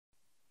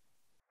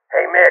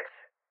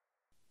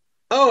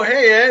Oh,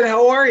 hey, Ed,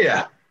 how are you?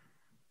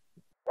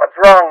 What's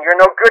wrong? You're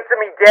no good to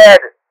me dead.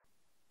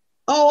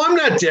 Oh, I'm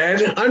not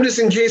dead. I'm just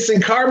encased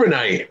in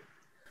carbonite.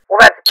 Well,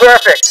 that's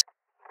perfect.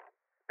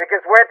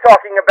 Because we're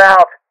talking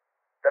about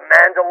the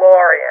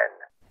Mandalorian.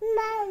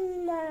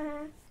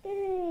 Mama.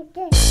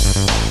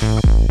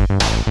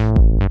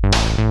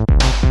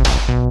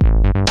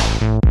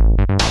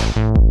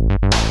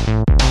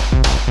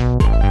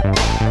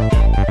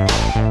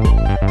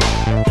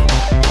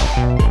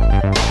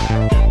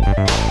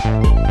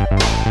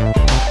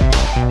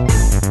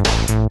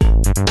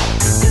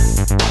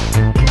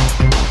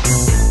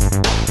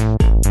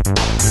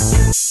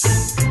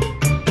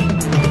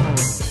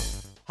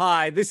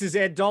 Hi, this is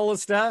Ed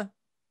Dollister.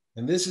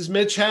 And this is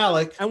Mitch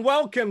Halleck. And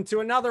welcome to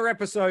another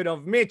episode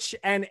of Mitch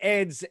and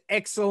Ed's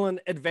Excellent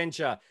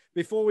Adventure.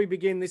 Before we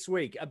begin this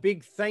week, a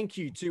big thank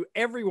you to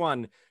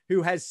everyone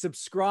who has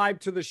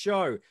subscribed to the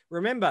show.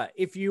 Remember,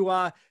 if you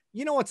are,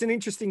 you know what's an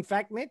interesting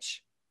fact,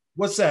 Mitch?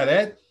 What's that,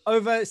 Ed?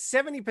 Over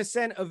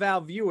 70% of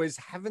our viewers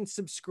haven't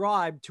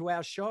subscribed to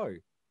our show.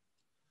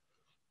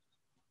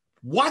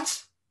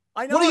 What?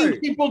 I know. What are you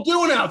people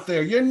doing out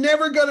there? You're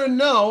never going to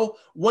know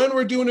when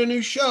we're doing a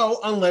new show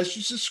unless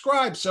you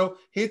subscribe. So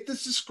hit the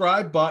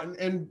subscribe button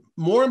and,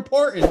 more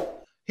important,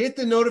 hit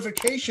the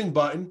notification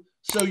button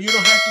so you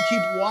don't have to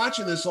keep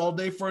watching this all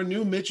day for a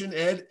new Mitch and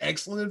Ed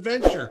Excellent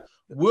Adventure.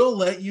 We'll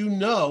let you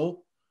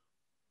know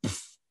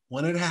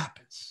when it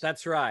happens.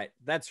 That's right.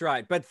 That's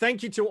right. But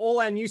thank you to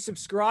all our new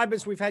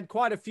subscribers. We've had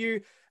quite a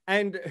few.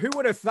 And who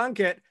would have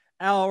thunk it?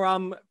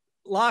 Our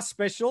last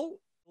special,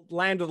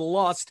 Land of the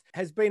Lost,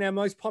 has been our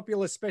most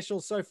popular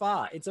special so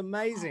far. It's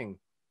amazing.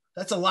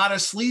 That's a lot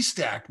of slee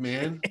stack,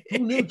 man. Who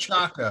knew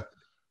Chaka?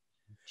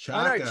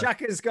 I know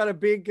Chaka's got a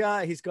big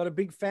he's got a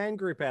big fan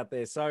group out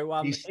there.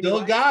 So he's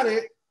still got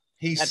it.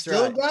 He's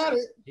still got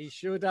it. He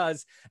sure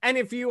does. And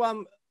if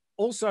you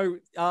also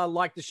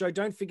like the show,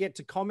 don't forget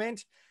to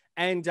comment.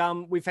 And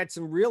we've had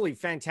some really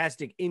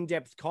fantastic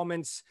in-depth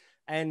comments.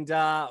 And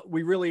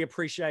we really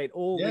appreciate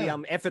all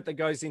the effort that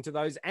goes into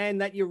those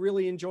and that you're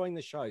really enjoying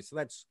the show. So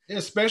that's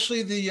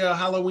especially the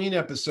Halloween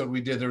episode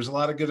we did. There was a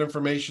lot of good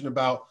information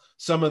about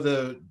some of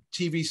the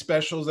TV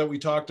specials that we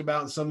talked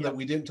about and some that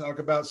we didn't talk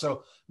about.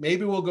 So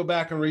maybe we'll go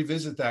back and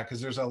revisit that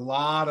because there's a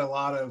lot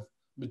of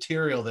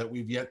material that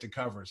we've yet to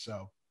cover.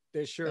 So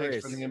there sure thanks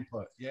is for the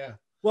input. Yeah.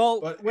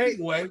 Well, but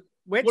anyway,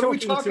 we're what talking, are we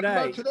talking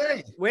about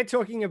today? We're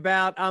talking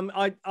about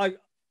I've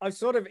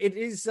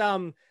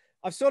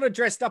sort of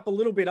dressed up a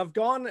little bit. I've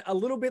gone a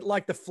little bit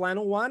like the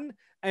flannel one.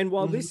 And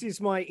while this is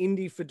my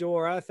indie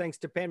fedora, thanks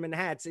to Penman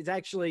Hats, it's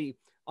actually,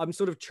 I'm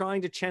sort of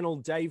trying to channel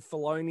Dave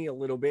Filoni a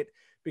little bit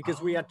because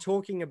we are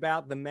talking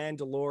about the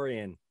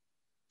Mandalorian.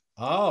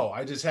 Oh,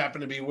 I just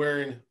happen to be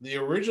wearing the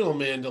original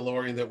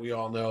Mandalorian that we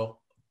all know,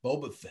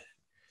 Boba Fett.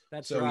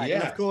 That's right. Yeah.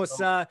 And of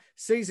course,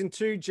 season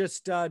 2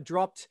 just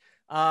dropped.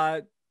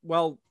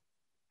 Well,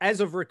 as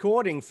of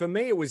recording, for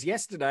me, it was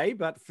yesterday,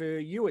 but for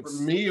you, it's...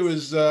 For me, it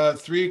was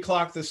 3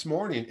 o'clock this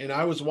morning, and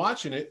I was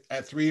watching it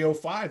at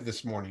 3:05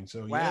 this morning.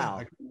 So, yeah,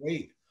 I couldn't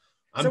wait.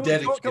 I'm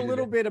dedicated. We'll talk a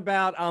little bit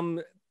about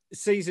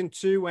season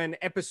 2 and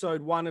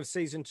episode 1 of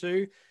season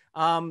 2.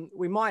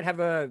 We might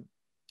have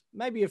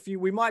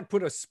we might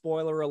put a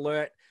spoiler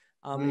alert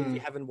if you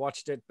haven't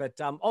watched it, but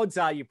odds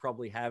are you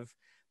probably have.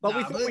 But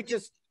we thought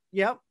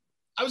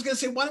I was going to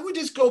say, why don't we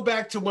just go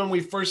back to when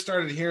we first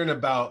started hearing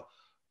about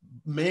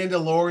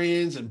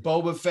Mandalorians and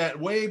Boba Fett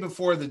way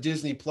before the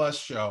Disney Plus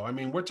show. I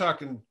mean, we're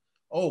talking,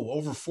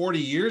 over 40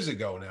 years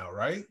ago now,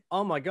 right?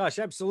 Oh my gosh,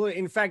 absolutely.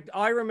 In fact,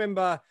 I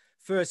remember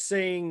first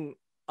seeing,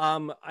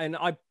 and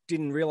I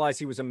didn't realize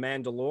he was a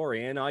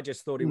Mandalorian. I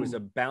just thought he was a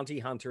bounty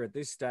hunter at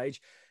this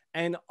stage.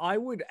 And I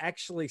would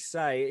actually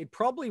say it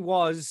probably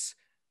was,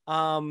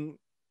 I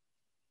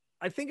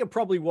think it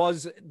probably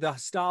was the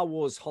Star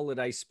Wars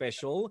holiday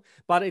special,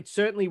 but it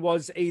certainly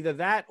was either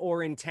that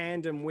or in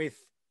tandem with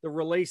the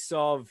release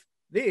of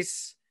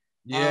this.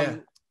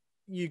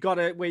 You got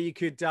it where you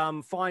could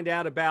find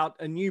out about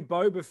a new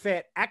Boba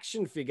Fett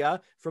action figure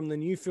from the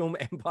new film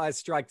Empire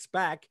Strikes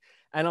Back.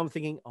 And I'm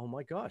thinking, oh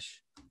my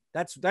gosh,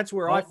 that's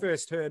where I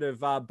first heard of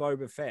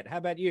Boba Fett. How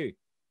about you?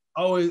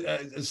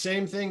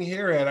 Same thing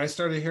here, Ed. I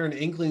started hearing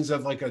inklings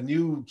of like a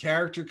new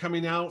character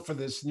coming out for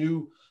this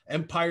new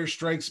Empire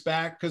Strikes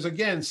Back. Because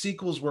again,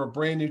 sequels were a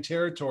brand new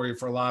territory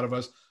for a lot of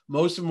us.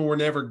 Most of them were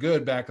never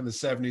good back in the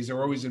 70s. They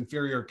were always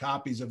inferior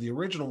copies of the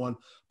original one.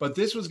 But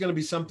this was going to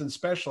be something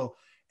special.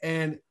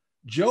 And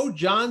Joe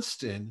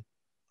Johnston,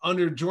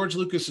 under George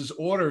Lucas's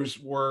orders,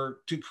 were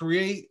to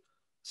create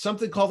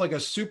something called like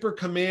a super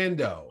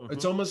commando.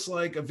 It's almost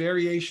like a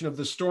variation of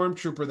the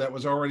stormtrooper that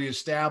was already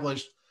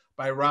established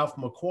by Ralph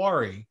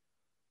McQuarrie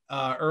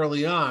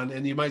early on.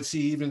 And you might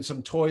see even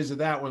some toys of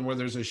that one where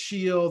there's a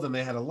shield and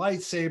they had a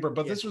lightsaber.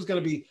 But this was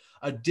going to be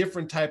a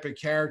different type of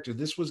character.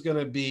 This was going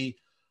to be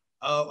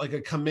like a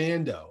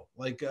commando,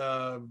 like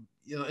an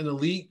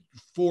elite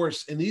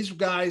force. And these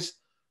guys,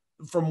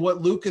 from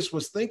what Lucas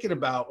was thinking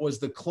about, was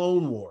the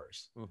Clone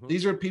Wars.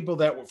 These are people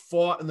that were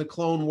fought in the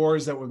Clone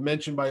Wars that were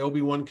mentioned by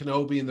Obi-Wan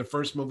Kenobi in the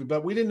first movie,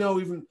 but we didn't know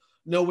even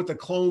know what the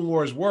Clone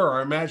Wars were.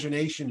 Our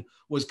imagination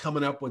was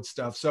coming up with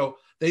stuff. So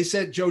they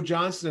sent Joe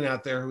Johnston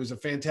out there, who's a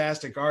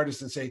fantastic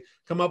artist, and say,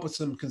 come up with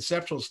some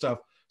conceptual stuff.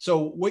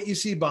 So what you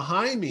see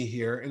behind me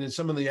here, and in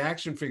some of the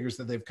action figures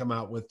that they've come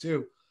out with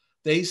too,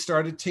 they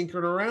started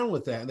tinkering around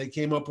with that. And they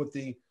came up with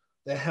the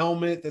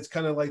helmet that's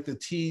kind of like the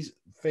T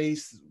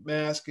face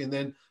mask, and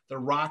then the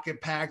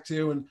rocket pack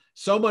too. And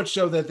so much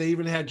so that they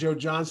even had Joe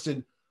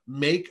Johnston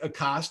make a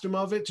costume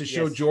of it to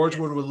show George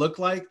what it would look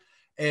like.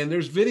 And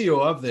there's video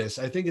of this.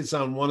 I think it's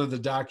on one of the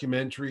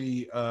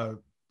documentary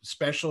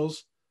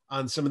specials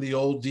on some of the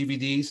old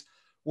DVDs,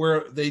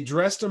 where they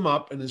dressed him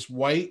up in this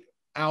white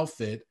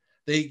outfit.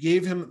 They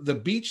gave him the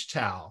beach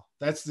towel.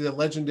 That's the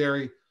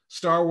legendary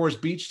Star Wars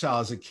beach towel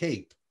as a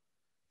cape.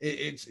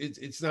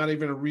 It's not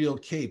even a real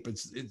cape.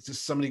 It's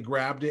just somebody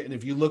grabbed it. And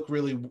if you look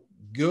really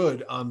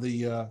good on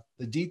the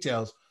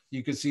details,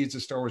 you can see it's a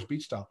Star Wars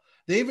beach towel.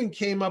 They even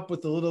came up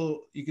with a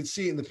little, you can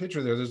see it in the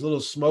picture there. There's a little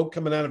smoke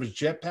coming out of his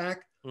jetpack.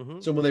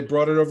 So when they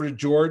brought it over to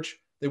George,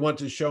 they wanted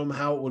to show him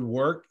how it would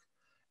work.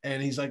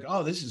 And he's like,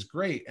 oh, this is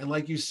great. And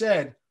like you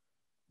said,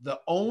 the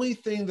only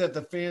thing that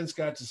the fans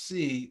got to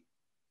see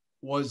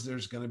was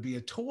there's going to be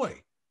a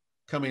toy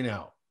coming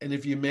out. And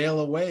if you mail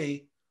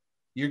away,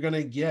 you're going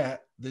to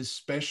get this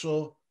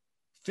special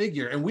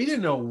figure. And we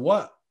didn't know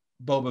what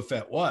Boba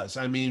Fett was.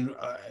 I mean,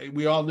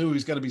 we all knew he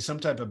was going to be some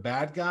type of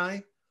bad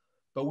guy,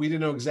 but we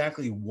didn't know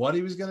exactly what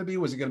he was going to be.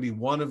 Was he going to be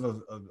one of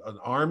an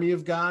army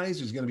of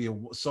guys? Was he going to be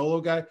a solo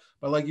guy?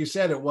 But like you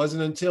said, it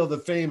wasn't until the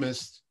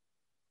famous,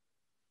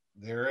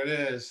 there it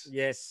is.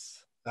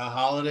 Yes. The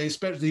holiday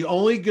special. The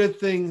only good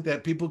thing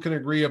that people can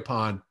agree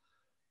upon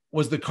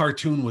was the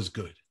cartoon was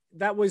good.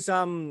 That was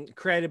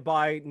created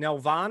by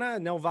Nelvana.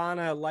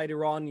 Nelvana,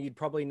 later on, you'd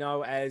probably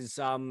know as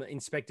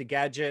Inspector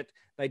Gadget.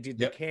 They did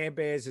the Care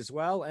Bears as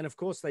well. And of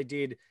course, they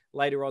did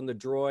later on the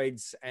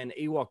Droids and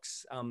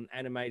Ewoks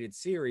animated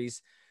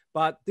series.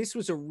 But this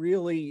was a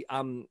really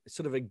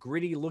sort of a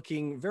gritty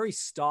looking, very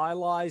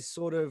stylized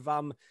sort of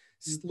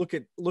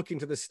look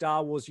into the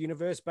Star Wars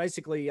universe.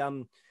 Basically,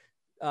 Luke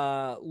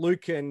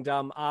and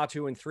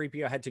R2 and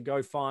 3PO had to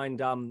go find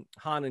Han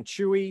and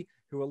Chewie,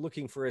 who are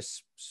looking for a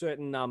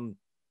certain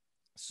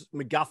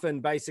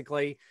MacGuffin,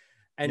 basically.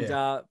 And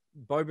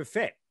Boba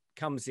Fett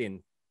comes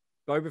in.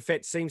 Boba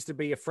Fett seems to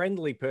be a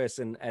friendly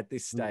person at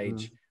this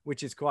stage,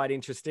 which is quite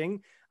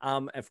interesting.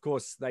 Of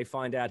course, they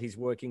find out he's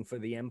working for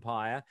the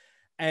Empire.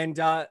 And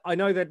I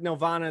know that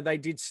Nelvana, they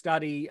did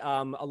study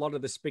a lot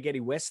of the spaghetti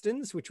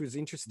westerns, which was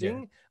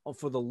interesting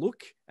for the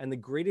look and the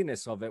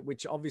grittiness of it,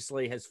 which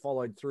obviously has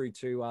followed through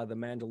to the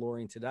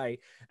Mandalorian today.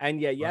 And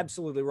yeah, you're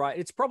absolutely right.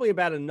 It's probably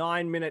about a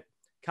 9-minute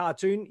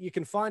cartoon. You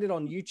can find it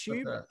on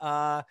YouTube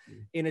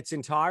in its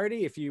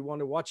entirety if you want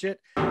to watch it.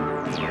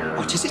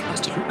 What is it,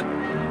 Master Luke?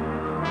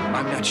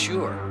 I'm not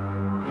sure.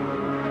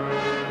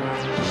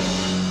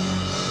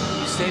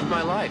 You saved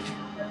my life.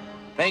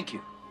 Thank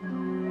you.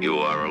 You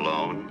are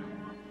alone?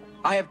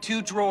 I have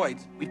 2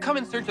 droids. We've come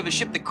in search of a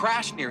ship that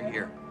crashed near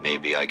here.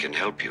 Maybe I can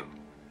help you.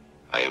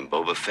 I am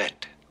Boba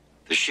Fett.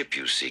 The ship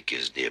you seek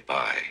is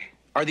nearby.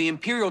 Are the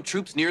Imperial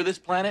troops near this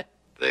planet?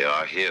 They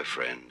are here,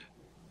 friend,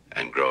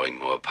 and growing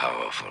more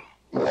powerful.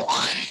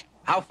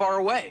 How far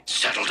away?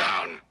 Settle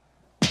down.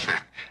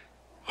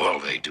 All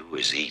they do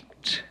is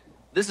eat.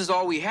 This is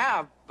all we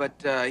have, but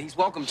he's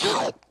welcome to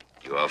it.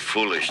 You are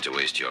foolish to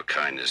waste your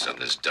kindness on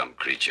this dumb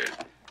creature.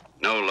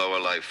 No lower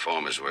life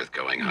form is worth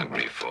going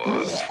hungry for,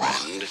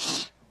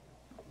 friend.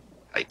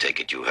 I take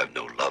it you have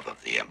no love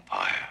of the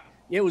Empire.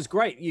 Yeah, it was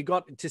great. You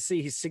got to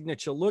see his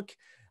signature look,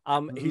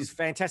 his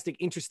fantastic,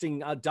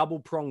 interesting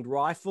double-pronged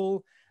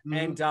rifle,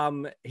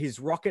 and his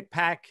rocket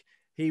pack.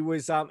 He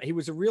was a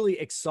really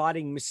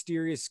exciting,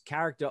 mysterious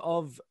character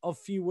of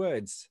few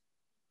words.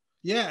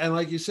 Yeah, and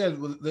like you said,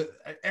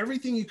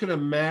 everything you could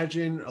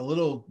imagine a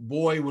little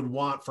boy would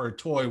want for a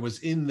toy was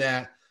in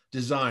that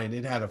design.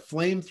 It had a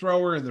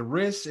flamethrower in the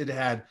wrist. It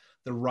had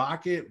the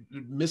rocket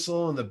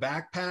missile in the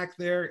backpack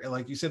there. And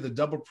like you said, the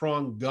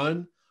double-pronged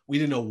gun. We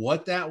didn't know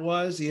what that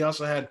was. He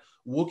also had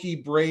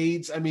Wookiee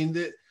braids. I mean,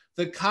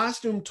 the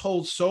costume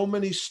told so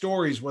many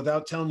stories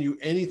without telling you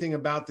anything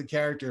about the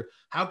character.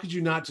 How could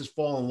you not just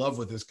fall in love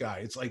with this guy?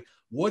 It's like,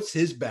 what's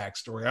his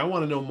backstory? I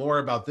want to know more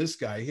about this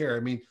guy here. I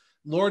mean,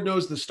 Lord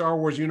knows the Star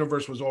Wars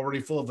universe was already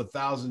full of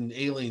 1,000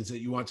 aliens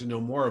that you want to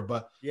know more of.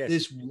 But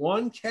this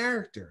one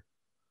character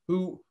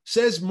who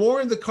says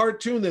more in the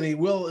cartoon than he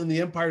will in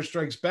The Empire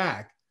Strikes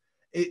Back,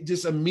 it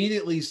just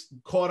immediately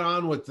caught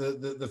on with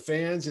the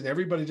fans, and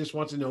everybody just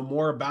wants to know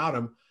more about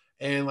him.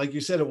 And like you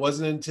said, it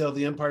wasn't until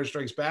The Empire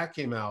Strikes Back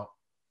came out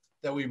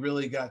that we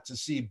really got to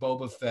see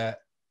Boba Fett,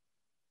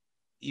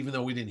 even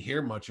though we didn't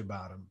hear much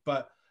about him.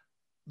 But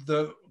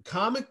the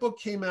comic book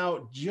came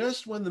out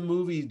just when the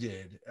movie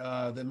did.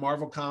 The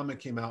Marvel comic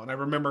came out. And I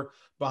remember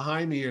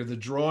behind me here, the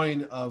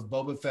drawing of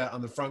Boba Fett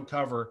on the front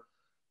cover,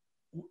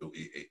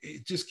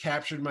 it just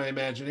captured my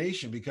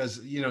imagination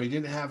because, you know, he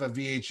didn't have a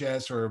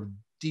VHS or a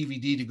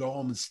DVD to go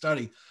home and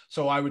study.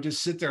 So I would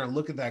just sit there and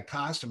look at that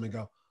costume and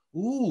go,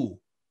 ooh,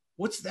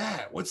 what's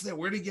that? What's that?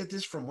 Where did he get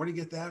this from? Where did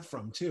he get that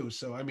from too?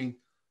 So, I mean,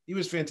 he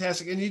was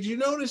fantastic. And did you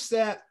notice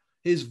that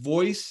his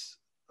voice?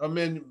 I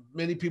mean,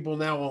 many people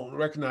now won't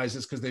recognize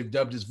this because they've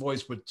dubbed his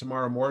voice with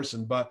Tamara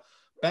Morrison, but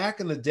back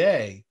in the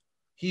day,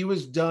 he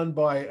was done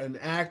by an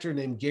actor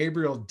named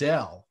Gabriel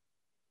Dell,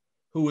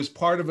 who was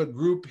part of a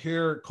group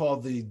here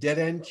called the Dead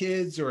End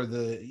Kids or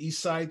the East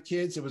Side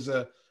Kids. It was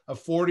a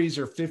 40s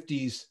or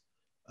 50s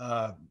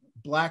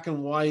black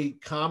and white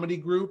comedy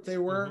group they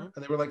were. Mm-hmm.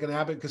 And they were like an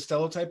Abbott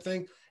Costello type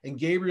thing. And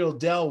Gabriel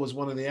Dell was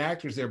one of the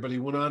actors there, but he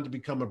went on to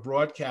become a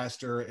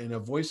broadcaster and a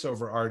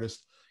voiceover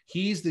artist.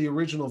 He's the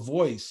original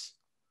voice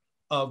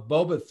of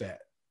Boba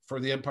Fett for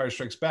The Empire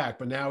Strikes Back,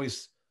 but now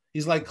he's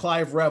like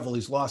Clive Revel.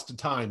 He's lost to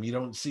time. You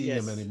don't see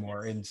him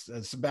anymore. And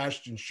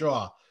Sebastian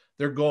Shaw,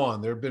 they're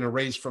gone. They've been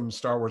erased from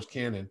Star Wars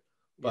canon.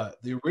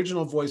 But the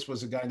original voice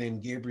was a guy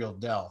named Gabriel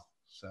Dell.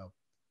 So,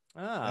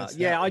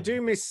 I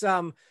do miss.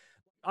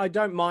 I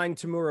don't mind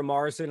Tamura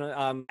Morrison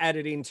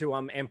added into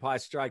Empire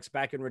Strikes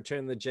Back and Return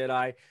of the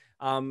Jedi.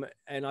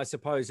 And I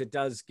suppose it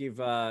does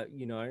give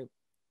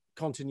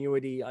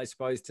continuity, I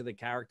suppose, to the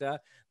character.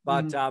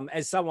 But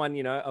as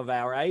someone, of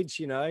our age,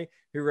 who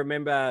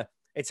remember,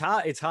 it's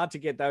hard to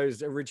get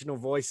those original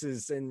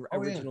voices and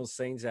original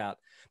scenes out.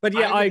 But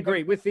I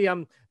agree with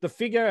the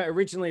figure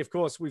originally. Of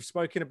course, we've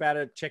spoken about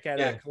it. Check out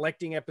our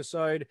collecting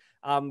episode.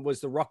 Was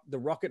the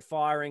rocket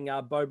firing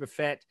Boba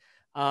Fett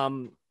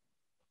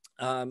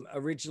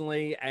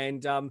originally,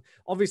 and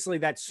obviously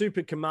that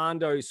Super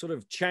Commando sort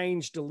of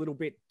changed a little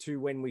bit to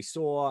when we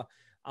saw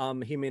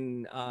him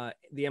in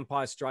The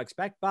Empire Strikes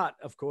Back, but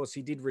of course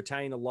he did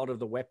retain a lot of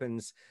the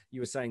weapons.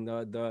 You were saying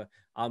the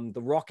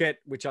rocket,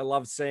 which I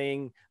love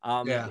seeing.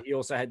 He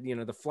also had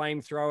the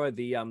flamethrower,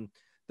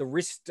 the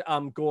wrist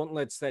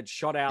gauntlets that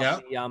shot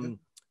out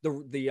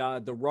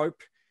the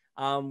rope,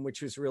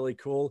 which was really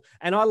cool.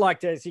 And I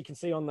liked, as you can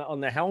see on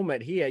the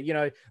helmet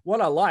here,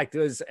 what I liked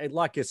was,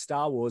 like a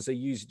Star Wars, a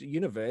used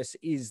universe,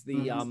 is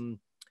the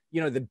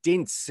the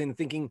dints, and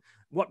thinking,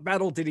 what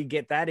battle did he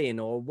get that in?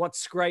 Or what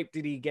scrape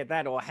did he get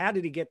that? Or how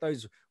did he get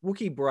those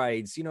Wookiee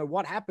braids?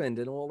 What happened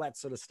and all that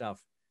sort of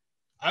stuff.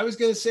 I was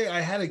going to say,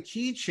 I had a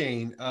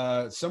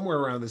keychain somewhere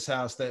around this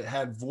house that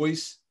had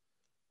voice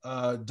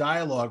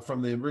dialogue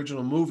from the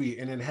original movie,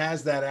 and it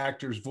has that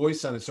actor's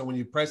voice on it. So when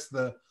you press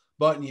the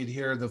button, you'd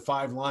hear the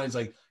 5 lines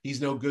like,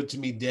 "He's no good to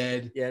me,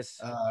 dead." Yes.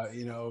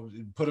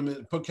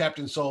 Put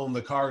Captain Soul in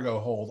the cargo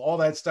hold, all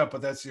that stuff.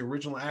 But that's the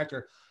original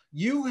actor.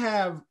 You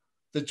have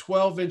the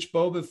 12-inch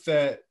Boba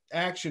Fett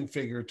action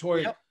figure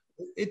toy. Yep.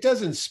 It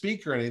doesn't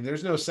speak or anything.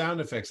 There's no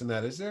sound effects in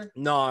that, is there?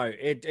 No,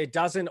 it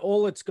doesn't.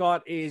 All it's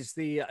got is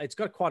it's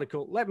got quite a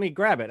cool. Let me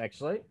grab it,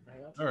 actually.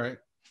 All right.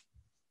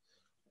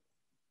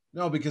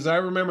 No, because I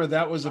remember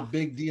that was a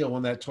big deal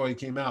when that toy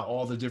came out,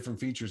 all the different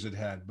features it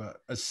had,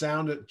 but a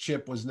sound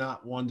chip was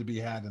not one to be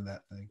had in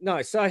that thing.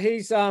 No, so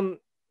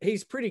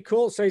he's pretty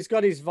cool. So he's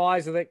got his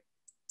visor that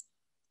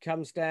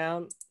comes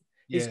down.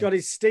 Yeah. He's got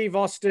his Steve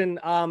Austin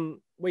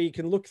where you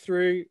can look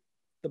through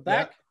the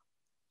back.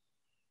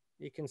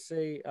 Yeah. You can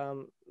see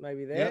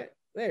maybe there. Yep.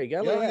 There you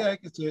go. Yeah, I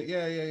can see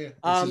it.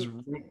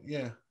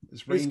 Yeah.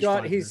 He's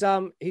got his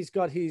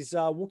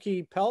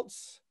Wookiee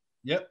pelts.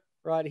 Yep.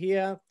 Right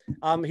here.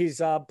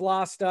 His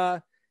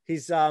blaster,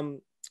 his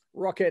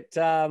rocket,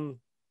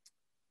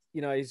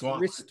 his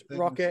wrist things,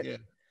 rocket.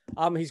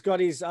 Yeah. He's got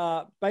his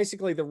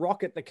basically the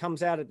rocket that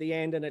comes out at the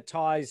end, and it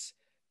ties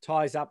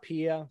up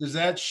here. Does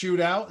that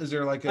shoot out? Is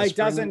there like a it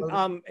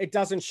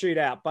doesn't shoot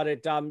out, but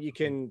it you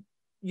can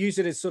use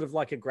it as sort of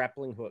like a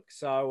grappling hook.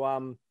 So I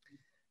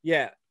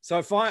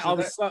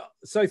was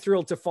so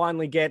thrilled to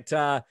finally get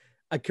a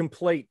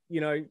complete,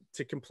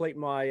 to complete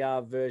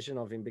my version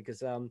of him,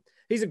 because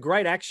he's a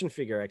great action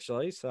figure,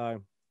 actually.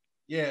 So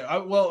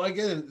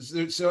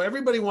so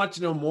everybody wants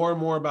to know more and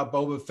more about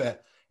Boba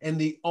Fett, and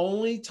the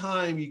only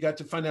time you got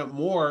to find out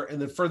more,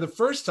 and for the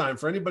first time,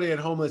 for anybody at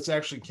home that's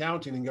actually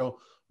counting and go,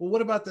 well,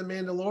 what about the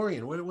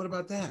Mandalorian? What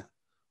about that?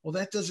 Well,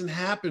 that doesn't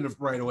happen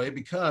right away,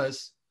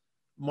 because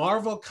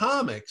Marvel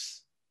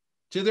Comics,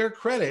 to their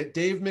credit,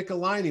 Dave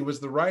Michelinie was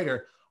the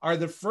writer, are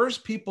the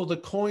first people to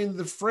coin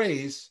the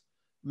phrase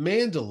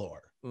Mandalore.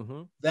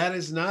 Mm-hmm. That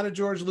is not a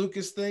George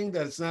Lucas thing.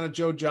 That's not a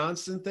Joe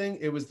Johnston thing.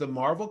 It was the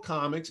Marvel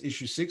Comics,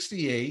 issue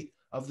 68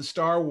 of the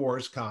Star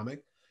Wars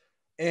comic.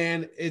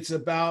 And it's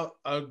about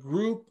a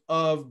group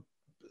of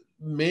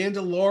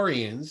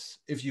Mandalorians,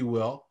 if you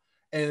will.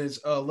 And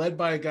it's led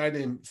by a guy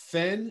named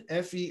Fenn,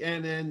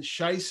 Fenn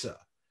Shisa.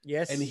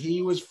 Yes. And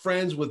he was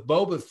friends with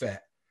Boba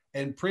Fett.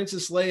 And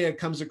Princess Leia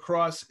comes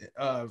across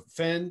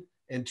Fenn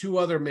and 2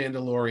 other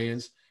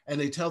Mandalorians, and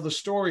they tell the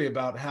story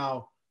about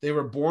how they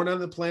were born on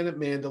the planet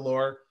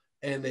Mandalore,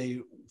 and they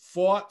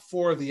fought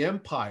for the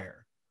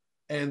Empire,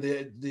 and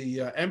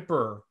the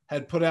Emperor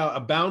had put out a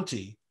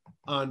bounty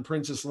on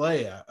Princess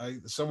Leia.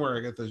 Somewhere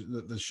I got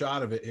the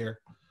shot of it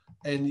here,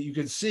 and you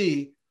can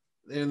see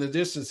in the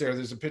distance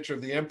there's a picture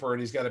of the Emperor,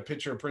 and he's got a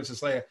picture of Princess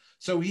Leia.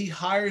 So he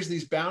hires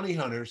these bounty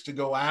hunters to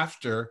go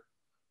after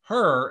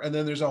her, and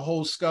then there's a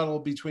whole scuttle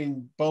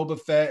between Boba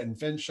Fett and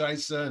Fenn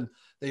Shisa, and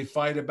they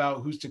fight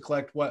about who's to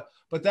collect what.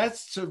 But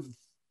that's to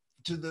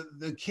to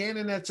the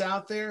canon that's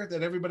out there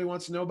that everybody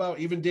wants to know about.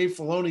 Even Dave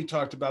Filoni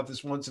talked about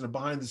this once in a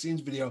behind the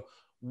scenes video.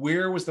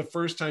 Where was the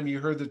first time you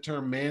heard the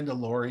term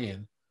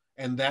Mandalorian?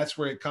 And that's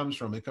where it comes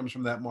from. It comes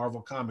from that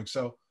Marvel comic.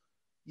 So,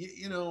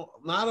 you know,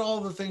 not all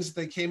the things that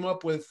they came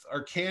up with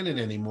are canon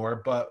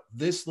anymore, but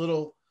this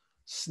little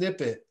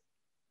snippet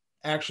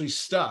actually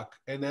stuck.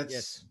 And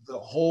that's the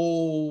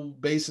whole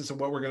basis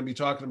of what we're going to be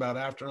talking about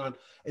after on.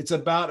 It's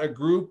about a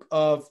group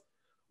of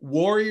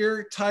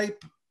warrior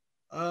type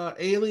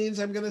aliens,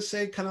 I'm going to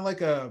say, kind of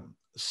like a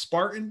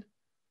Spartan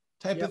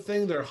type of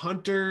thing. They're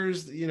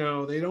hunters. You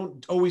know, they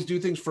don't always do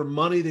things for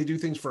money. They do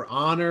things for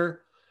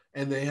honor,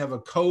 and they have a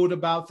code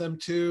about them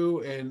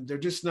too. And they're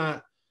just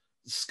not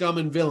scum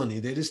and villainy.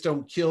 They just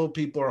don't kill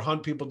people or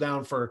hunt people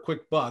down for a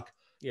quick buck.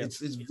 Yep.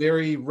 It's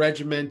very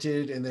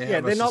regimented, and they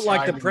have they're not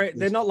like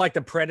they're not like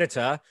the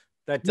Predator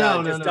that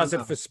does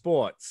it for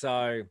sport.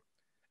 So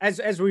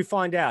as we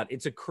find out,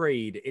 it's a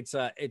creed. It's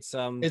a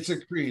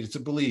creed. It's a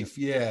belief.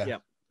 Yeah.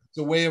 Yep. It's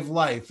a way of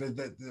life.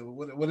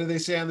 What do they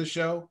say on the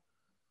show?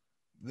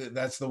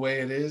 That's the way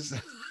it is.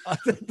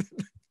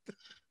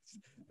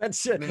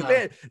 That's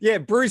yeah.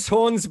 Bruce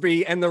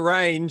Hornsby and the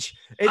Range.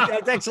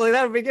 Actually,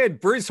 that would be good.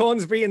 Bruce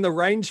Hornsby and the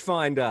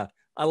Rangefinder.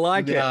 I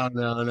like it.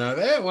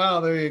 No.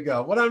 Well, there you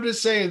go. What I'm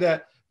just saying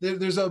that they're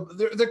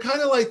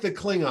kind of like the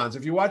Klingons.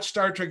 If you watch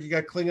Star Trek, you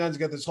got Klingons, you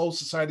got this whole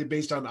society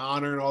based on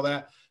honor and all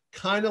that.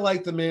 Kind of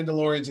like the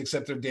Mandalorians,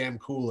 except they're damn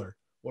cooler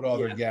with all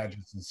their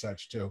gadgets and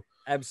such too.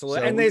 Absolutely.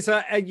 So and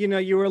there's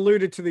you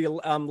alluded to the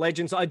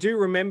legends. I do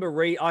remember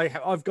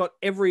I've got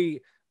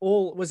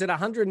was it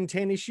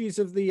 110 issues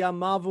of the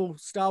Marvel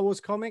Star Wars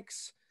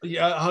comics?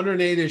 Yeah,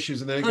 108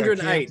 issues, and then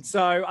 108.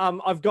 So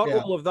I've got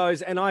all of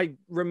those, and I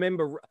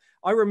remember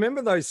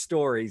those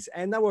stories,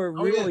 and they were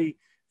really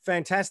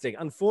fantastic.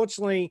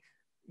 Unfortunately,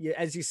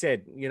 as you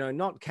said,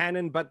 not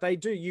canon, but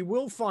you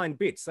will find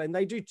bits, and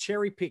they do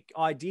cherry pick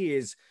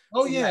ideas.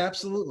 Oh yeah,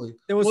 absolutely.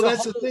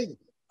 That's the thing.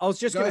 I was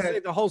just going to say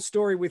the whole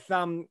story with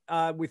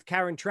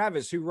Karen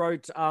Travers, who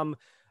wrote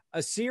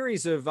a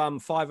series of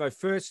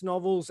 501st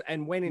novels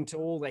and went into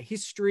all the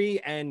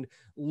history and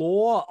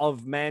lore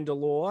of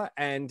Mandalore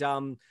and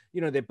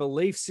their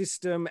belief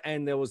system.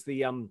 And there was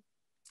the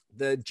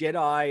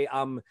Jedi,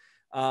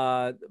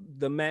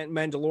 the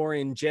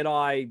Mandalorian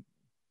Jedi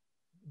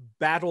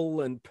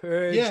battle and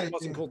purge. It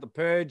wasn't called the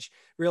Purge,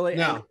 really.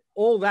 No. And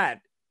all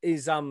that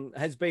is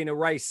has been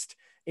erased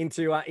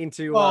into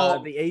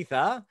the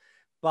ether.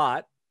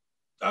 But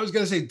I was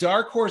going to say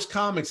Dark Horse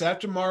Comics,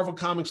 after Marvel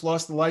Comics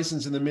lost the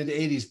license in the mid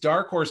 80s,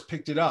 Dark Horse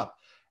picked it up.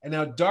 And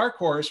now Dark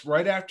Horse,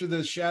 right after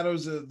the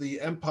Shadows of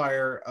the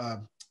Empire,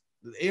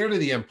 the Heir to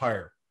the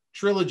Empire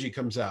trilogy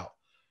comes out,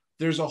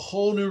 there's a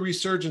whole new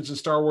resurgence in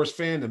Star Wars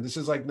fandom. This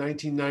is like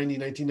 1990,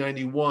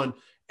 1991.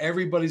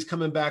 Everybody's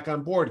coming back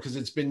on board because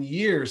it's been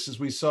years since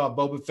we saw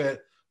Boba Fett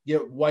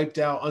get wiped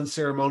out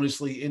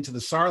unceremoniously into the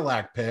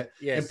Sarlacc pit.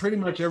 Yes. And pretty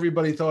much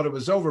everybody thought it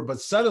was over.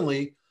 But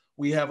suddenly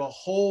we have a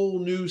whole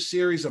new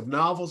series of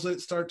novels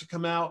that start to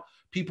come out.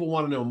 People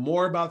want to know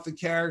more about the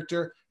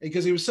character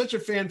because he was such a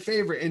fan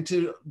favorite. And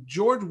to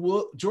George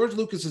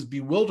Lucas's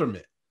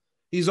bewilderment,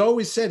 he's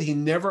always said he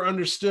never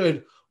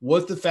understood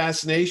what the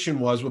fascination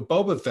was with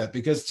Boba Fett,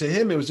 because to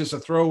him, it was just a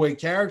throwaway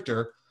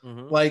character,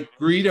 like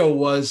Greedo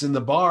was in the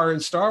bar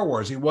in Star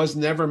Wars. He was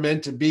never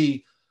meant to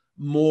be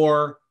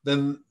more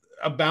than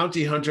a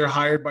bounty hunter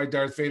hired by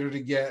Darth Vader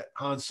to get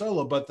Han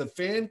Solo. But the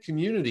fan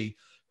community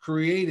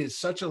created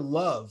such a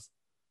love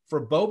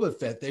for Boba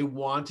Fett. They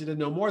wanted to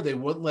know more. They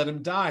wouldn't let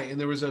him die. And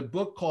there was a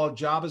book called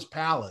Jabba's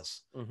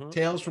Palace,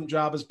 Tales from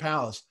Jabba's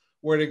Palace,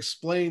 where it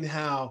explained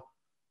how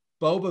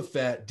Boba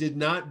Fett did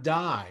not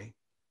die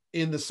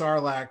in the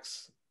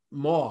Sarlacc's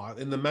maw,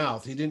 in the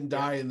mouth. He didn't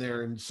die in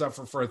there and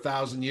suffer for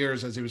 1,000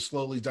 years as he was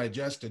slowly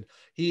digested.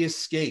 He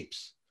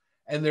escapes.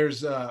 And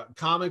there's a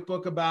comic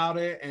book about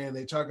it, and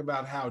they talk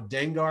about how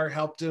Dengar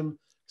helped him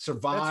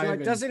survive.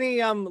 Right. Doesn't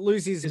he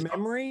lose his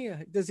memory?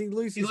 Does he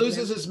lose his memory? He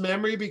loses his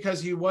memory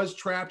because he was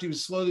trapped. He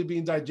was slowly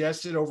being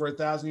digested over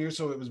 1,000 years,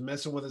 so it was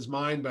messing with his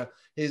mind. But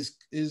his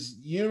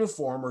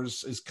uniform or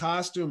his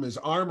costume, his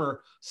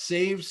armor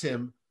saves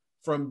him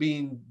from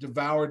being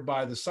devoured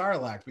by the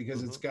Sarlacc,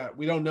 because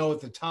we don't know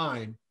at the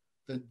time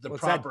the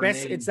proper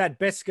name. It's that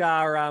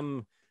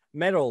Beskar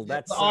metal.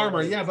 That's the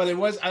armor. But it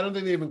was, I don't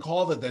think they even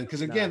called it then, because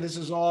again, this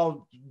is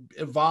all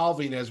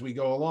evolving as we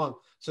go along.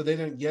 So they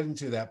didn't get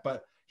into that,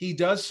 but he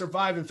does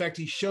survive. In fact,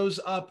 he shows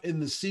up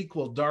in the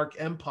sequel, Dark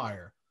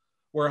Empire,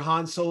 where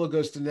Han Solo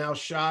goes to Nar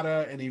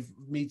Shaddaa and he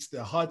meets the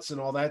Hutts and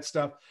all that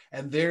stuff.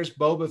 And there's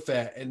Boba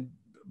Fett, and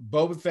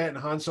Boba Fett and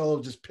Han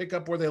Solo just pick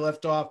up where they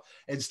left off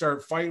and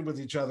start fighting with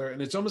each other.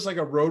 And it's almost like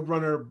a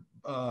Roadrunner,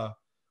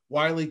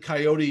 Wile E.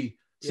 Coyote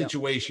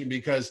situation,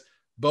 because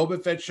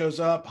Boba Fett shows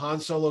up, Han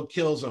Solo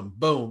kills him,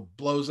 boom,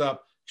 blows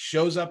up,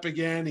 shows up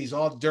again. He's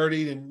all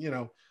dirtied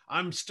and,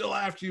 I'm still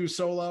after you,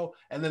 Solo.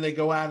 And then they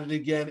go at it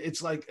again.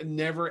 It's like a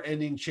never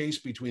ending chase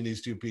between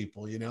these two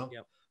people, Yep.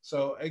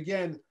 So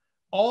again,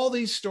 all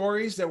these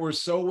stories that were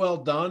so well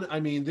done. I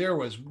mean, there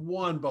was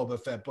one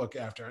Boba Fett book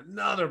after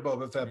another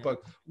Boba Fett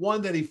book,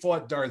 one that he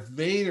fought Darth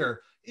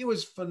Vader. It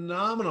was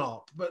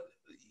phenomenal, but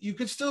you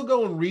could still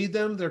go and read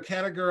them. They're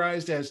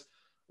categorized as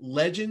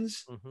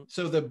legends.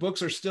 So the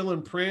books are still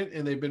in print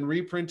and they've been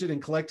reprinted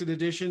in collected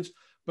editions.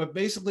 But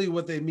basically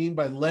what they mean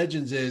by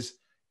legends is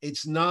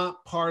it's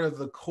not part of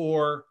the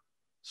core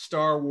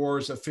Star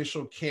Wars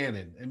official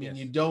canon. I mean,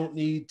 you don't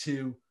need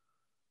to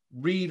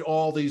read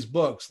all these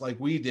books like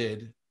we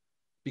did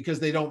because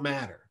they don't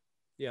matter.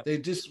 Yeah. They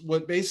just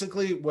what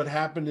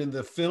happened in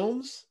the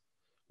films,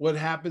 what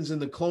happens in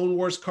the Clone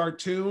Wars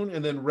cartoon,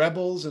 and then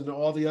Rebels and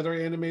all the other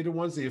animated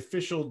ones, the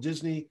official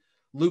Disney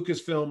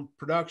Lucasfilm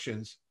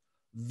productions,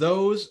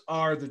 those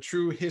are the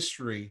true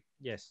history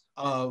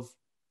of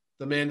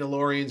the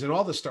Mandalorians and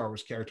all the Star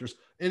Wars characters.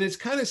 And it's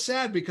kind of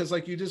sad because,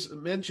 like you just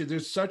mentioned,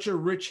 there's such a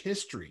rich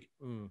history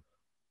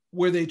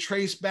where they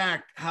trace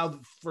back how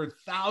for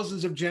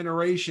thousands of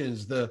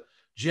generations, the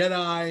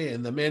Jedi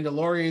and the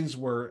Mandalorians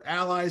were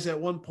allies at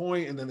one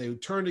point, and then they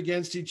turned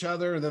against each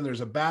other. And then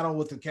there's a battle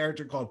with a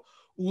character called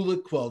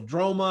Ulic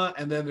Qel-Droma,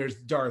 and then there's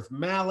Darth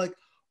Malak.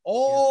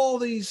 All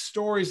these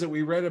stories that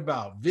we read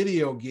about,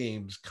 video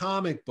games,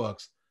 comic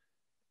books,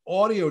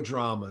 audio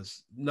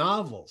dramas,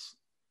 novels,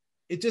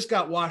 it just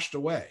got washed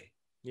away.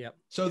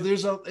 So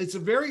it's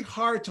very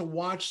hard to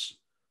watch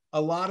a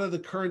lot of the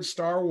current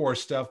Star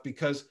Wars stuff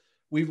because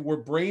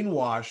we're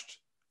brainwashed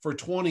for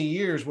 20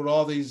 years with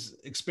all these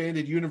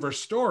expanded universe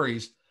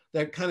stories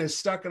that kind of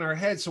stuck in our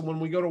head. So when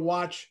we go to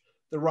watch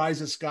The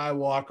Rise of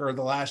Skywalker or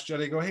The Last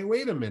Jedi, go, hey,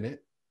 wait a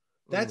minute.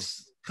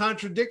 That's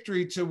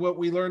contradictory to what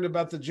we learned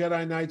about the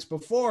Jedi Knights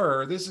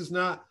before. Or this is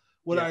not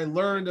what I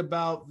learned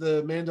about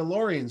the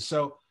Mandalorian.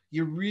 So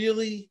you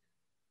really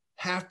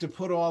have to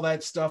put all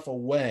that stuff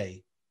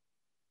away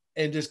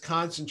and just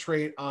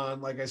concentrate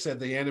on, like I said,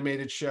 the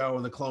animated show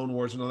and the Clone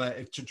Wars and all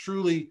that to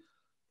truly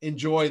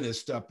enjoy this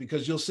stuff,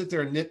 because you'll sit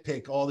there and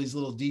nitpick all these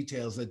little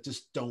details that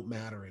just don't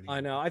matter anymore.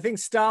 I know. I think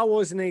Star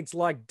Wars needs,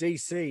 like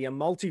DC, a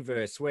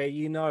multiverse where,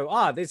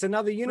 there's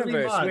another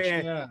universe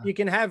where you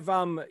can have,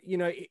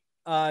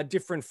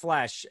 different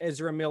Flash,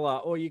 Ezra Miller,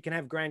 or you can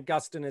have Grant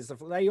Gustin as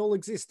they all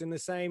exist in the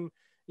same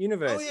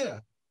universe.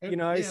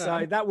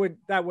 So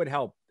that would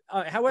help.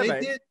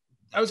 However,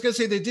 I was going to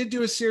say they did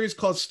do a series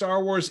called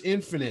Star Wars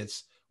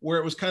Infinites, where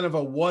it was kind of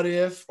a what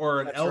if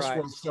or an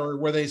Elseworld story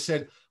where they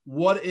said,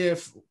 what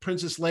if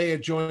Princess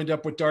Leia joined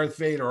up with Darth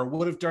Vader, or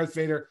what if Darth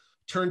Vader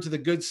turned to the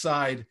good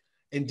side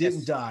and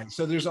didn't die?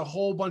 So there's a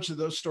whole bunch of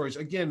those stories.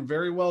 Again,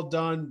 very well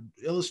done,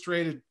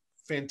 illustrated,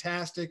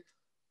 fantastic,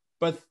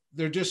 but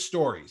they're just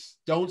stories.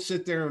 Don't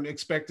sit there and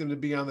expect them to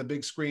be on the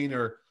big screen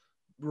or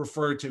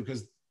referred to,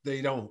 because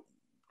they don't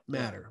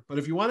matter. But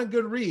if you want a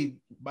good read,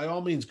 by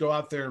all means, go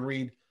out there and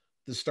read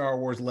the Star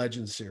Wars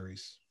Legends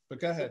series.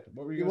 But go ahead.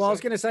 What were you going to say? I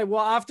was going to say,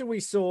 after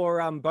we saw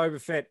Boba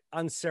Fett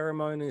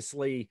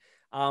unceremoniously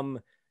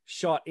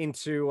shot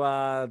into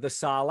the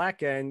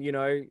Sarlacc,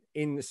 and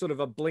in sort of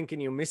a blink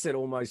and you'll miss it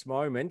almost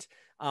moment,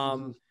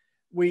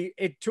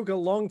 it took a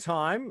long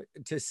time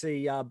to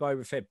see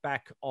Boba Fett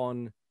back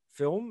on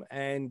film,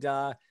 and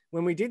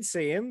when we did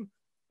see him,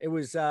 it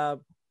was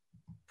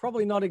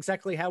probably not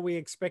exactly how we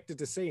expected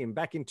to see him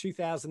back in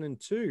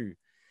 2002.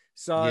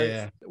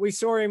 So we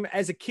saw him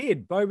as a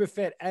kid, Boba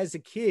Fett as a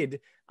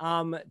kid,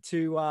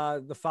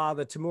 to the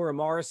father, Tamura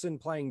Morrison,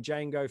 playing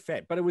Jango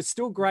Fett. But it was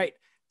still great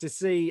to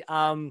see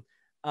a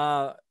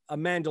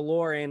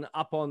Mandalorian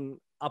up on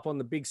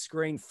the big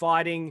screen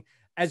fighting,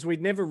 as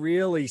we'd never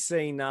really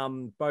seen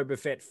Boba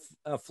Fett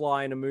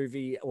fly in a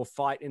movie or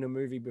fight in a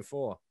movie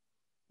before.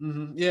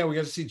 Yeah, we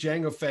got to see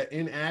Jango Fett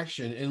in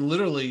action, and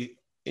literally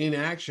in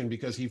action,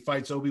 because he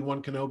fights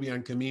Obi-Wan Kenobi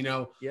on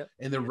Kamino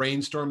in the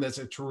rainstorm. That's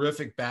a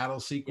terrific battle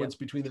sequence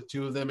between the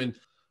two of them.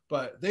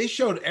 But they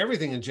showed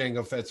everything in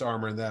Jango Fett's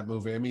armor in that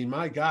movie. I mean,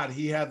 my God,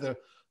 he had the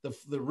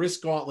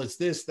wrist gauntlets,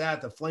 this,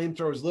 that, the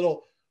flamethrowers,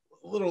 little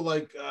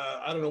like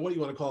I don't know what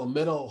you want to call them,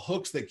 metal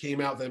hooks that came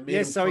out that made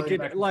him so he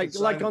could like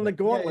on the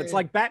gauntlets,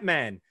 like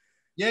Batman.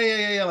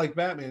 Yeah, like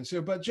Batman.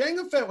 So, but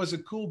Jango Fett was a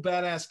cool,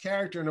 badass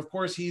character, and of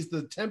course, he's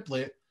the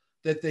template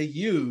that they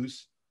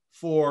use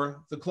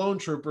for the clone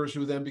troopers,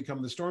 who then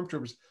become the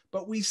stormtroopers.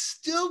 But we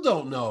still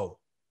don't know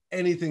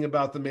anything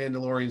about the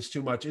Mandalorians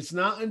too much. It's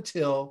not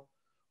until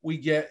we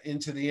get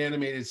into the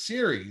animated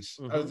series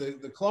of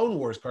the Clone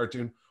Wars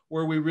cartoon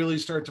where we really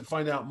start to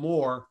find out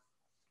more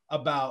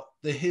about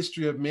the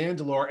history of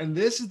Mandalore. And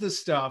this is the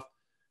stuff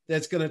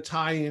that's going to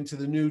tie into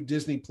the new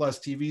Disney Plus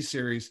TV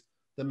series,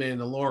 The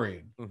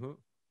Mandalorian.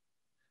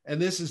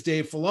 And this is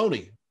Dave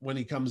Filoni when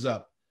he comes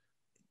up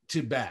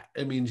to bat.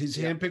 I mean, he's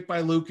handpicked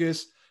by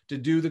Lucas to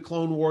do the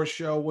Clone Wars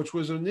show, which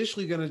was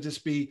initially going to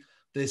just be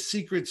the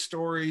secret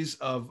stories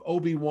of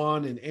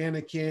Obi-Wan and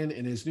Anakin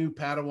and his new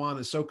Padawan,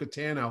 Ahsoka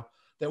Tano,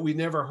 that we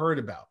never heard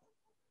about.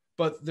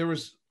 But there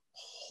was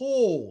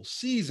whole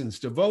seasons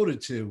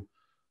devoted to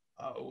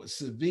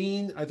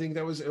Sabine. I think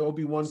that was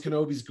Obi-Wan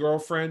Kenobi's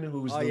girlfriend,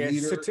 who was the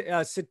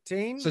leader.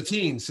 Satine.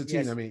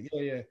 I mean,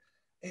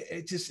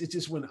 It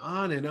just went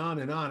on and on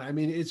and on. I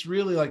mean, it's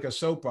really like a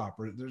soap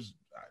opera. There's,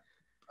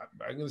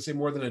 I'm going to say,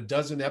 more than a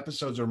dozen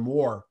episodes or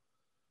more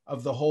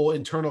of the whole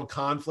internal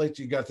conflict.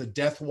 You got the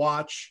Death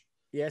Watch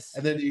Yes.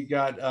 And then you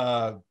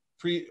got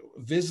Pre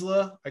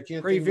Vizsla. I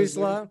can't Pre think of his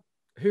name. Vizsla,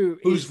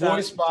 who's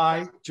voiced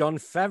by Jon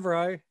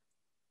Favreau,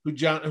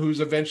 who's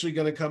eventually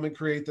going to come and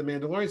create the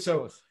Mandalorian.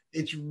 So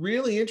it's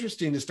really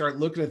interesting to start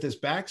looking at this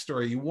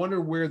backstory. You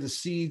wonder where the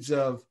seeds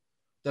of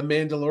the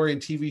Mandalorian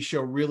TV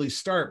show really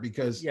start,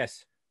 because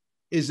yes,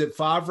 is it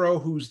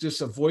Favreau who's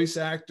just a voice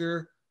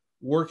actor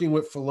working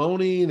with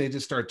Filoni and they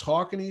just start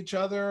talking to each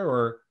other,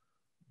 or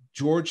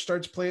George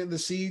starts planting the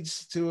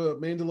seeds to a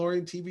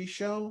Mandalorian TV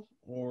show?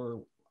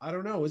 Or I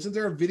don't know. Isn't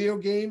there a video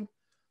game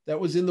that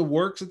was in the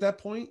works at that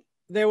point?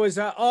 There was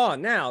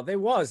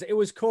it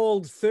was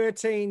called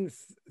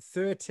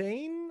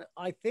 1313,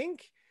 I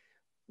think,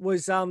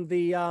 was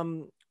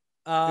the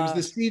it was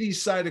the seedy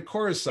side of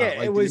Coruscant.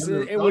 Yeah, it was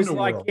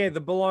like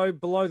the below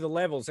the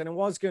levels, and it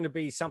was going to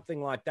be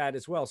something like that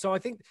as well. So I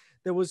think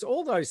there was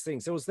all those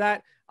things. There was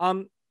that.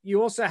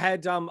 You also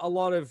had a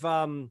lot of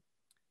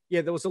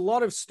there was a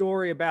lot of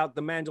story about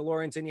the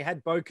Mandalorians, and you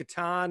had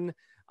Bo-Katan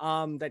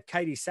that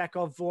Katie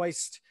Sackhoff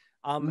voiced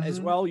as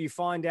well. You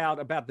find out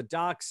about the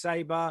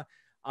Darksaber.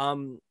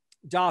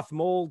 Darth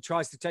Maul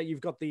tries to take.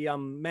 You've got the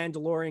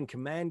Mandalorian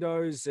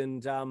Commandos,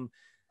 and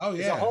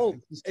a whole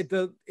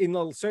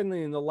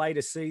certainly in the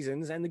later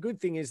seasons. And the good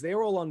thing is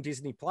they're all on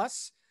Disney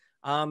Plus.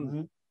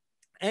 And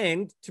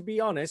to be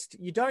honest,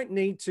 you don't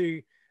need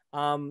to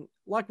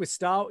like with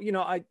Star.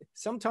 I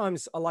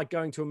sometimes I like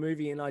going to a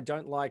movie and I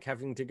don't like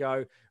having to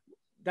go.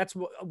 That's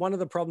one of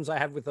the problems I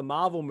have with the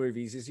Marvel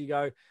movies is you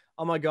go,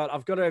 oh my God,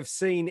 I've got to have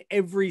seen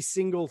every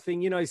single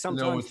thing.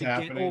 Sometimes to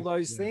get all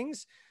those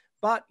things.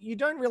 But you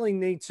don't really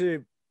need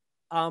to,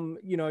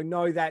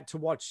 know that to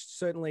watch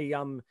certainly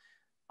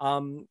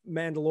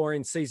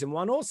Mandalorian season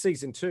 1 or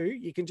season 2.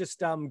 You can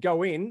just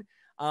go in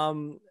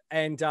and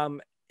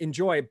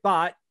enjoy it.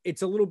 But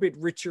it's a little bit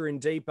richer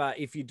and deeper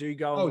if you do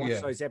go and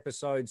watch those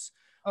episodes.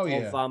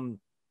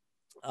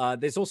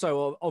 There's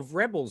also of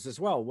Rebels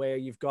as well, where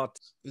you've got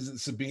is it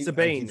Sabine?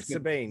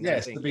 Sabine.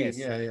 Yes, Sabine.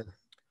 Yeah.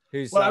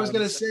 Who's, I was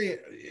going to say,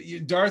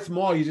 Darth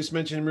Maul. You just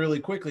mentioned him really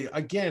quickly.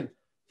 Again,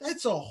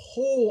 that's a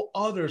whole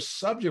other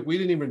subject we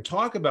didn't even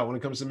talk about when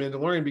it comes to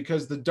Mandalorian,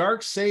 because the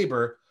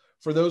Darksaber,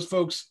 for those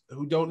folks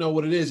who don't know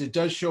what it is, it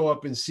does show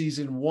up in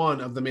season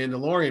 1 of the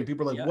Mandalorian.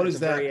 People are like, what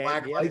is that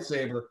black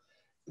lightsaber?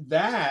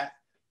 That,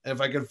 if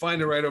I can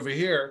find it right over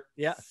here.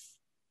 Yeah.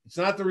 It's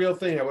not the real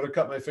thing. I would have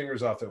cut my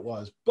fingers off if it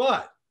was.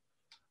 But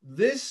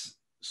this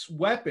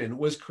weapon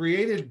was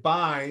created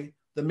by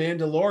the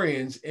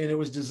Mandalorians, and it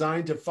was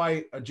designed to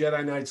fight a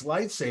Jedi Knight's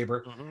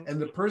lightsaber.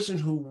 And the person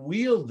who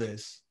wielded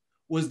this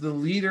was the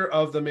leader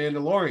of the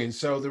Mandalorians.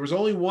 So there was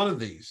only one of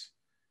these.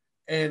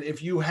 And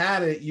if you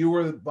had it, you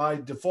were by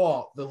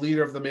default the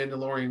leader of the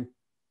Mandalorian.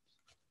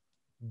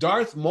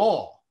 Darth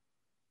Maul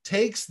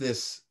takes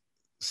this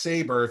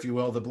saber, if you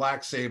will, the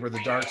black saber,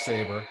 the dark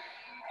saber,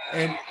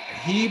 and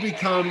he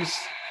becomes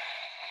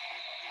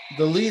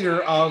the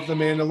leader of the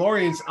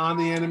Mandalorians on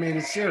the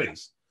animated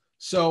series.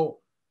 So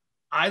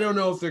I don't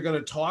know if they're going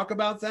to talk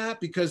about that,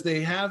 because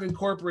they have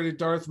incorporated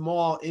Darth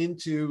Maul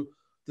into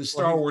the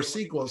Star Wars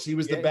sequels. He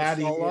was the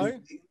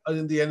baddie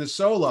in the end of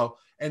Solo.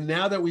 And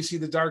now that we see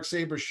the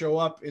Darksaber show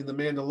up in the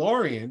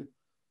Mandalorian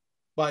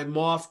by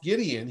Moff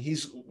Gideon,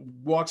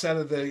 walks out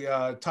of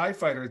the TIE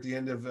fighter at the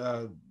end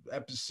of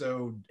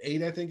episode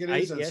 8, I think it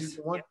is,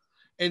 season 1.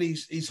 And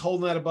he's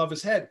holding that above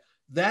his head.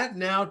 That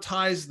now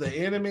ties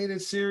the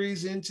animated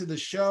series into the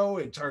show.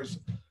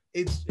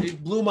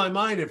 It blew my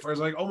mind at first.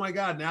 Like, oh my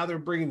God, now they're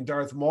bringing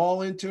Darth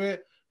Maul into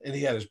it. And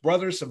he had his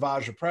brother,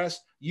 Savage Opress.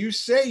 You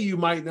say you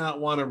might not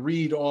want to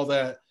read all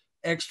that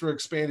extra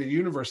expanded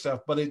universe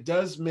stuff, but it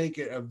does make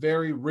it a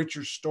very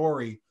richer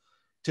story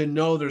to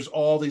know there's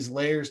all these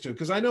layers to it.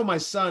 Because I know my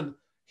son,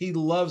 he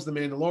loves The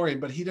Mandalorian,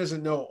 but he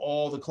doesn't know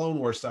all the Clone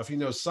Wars stuff. He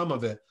knows some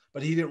of it,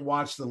 but he didn't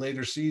watch the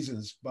later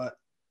seasons. But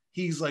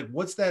he's like,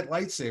 what's that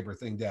lightsaber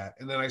thing, Dad?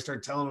 And then I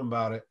start telling him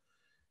about it.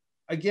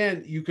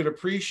 Again, you could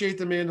appreciate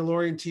the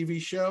Mandalorian TV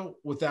show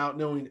without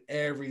knowing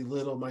every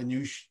little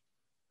minutiae,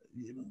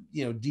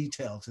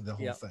 detail to the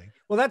whole thing.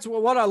 Well, that's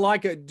what I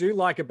do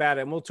like about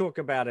it, and we'll talk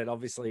about it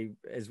obviously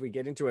as we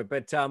get into it.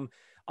 But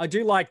I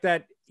do like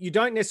that you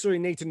don't necessarily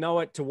need to know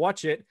it to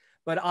watch it,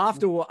 but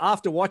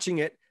after watching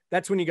it,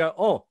 that's when you go,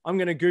 oh, I'm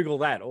going to Google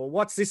that, or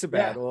what's this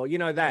about, or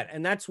that,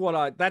 and that's what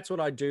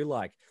I do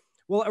like.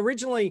 Well,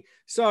 originally,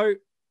 so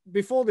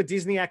before the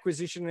Disney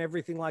acquisition and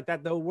everything like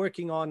that, they were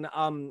working on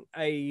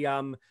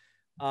a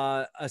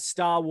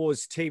Star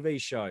Wars TV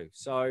show.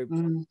 So.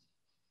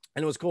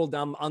 And it was called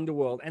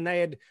Underworld, and they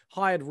had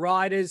hired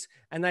writers,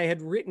 and they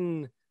had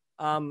written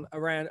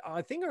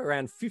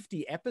around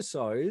 50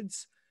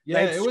 episodes. Yeah,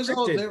 it was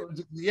all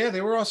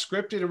they were all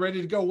scripted and ready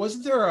to go.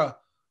 Wasn't there a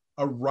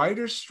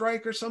writer's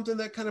strike or something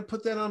that kind of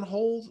put that on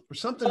hold, or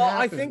something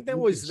happened? I think there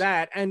was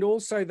that, and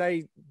also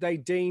they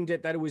deemed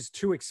it that it was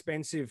too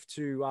expensive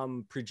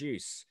to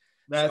produce.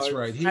 That's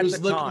right. He was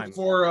looking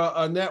for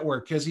a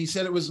network, because he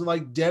said it was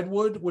like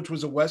Deadwood, which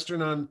was a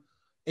Western on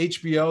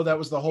HBO. That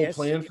was the whole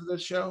plan for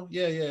this show.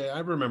 Yeah, I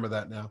remember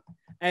that now.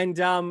 And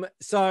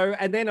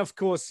and then of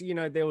course,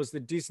 there was the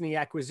Disney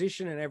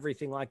acquisition and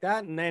everything like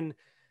that. And then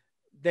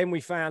then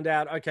we found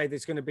out, okay,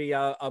 there's going to be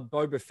a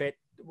Boba Fett.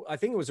 I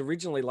think it was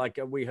originally like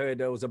we heard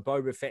there was a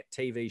Boba Fett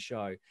TV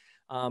show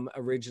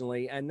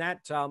originally, and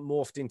that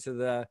morphed into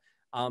the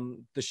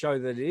show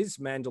that is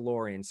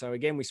Mandalorian. So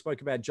again, we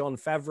spoke about Jon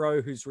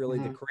Favreau, who's really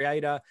the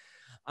creator,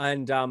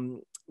 and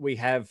we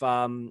have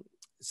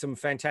some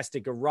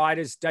fantastic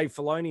writers. Dave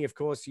Filoni, of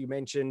course, you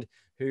mentioned,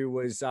 who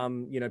was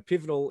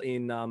pivotal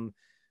in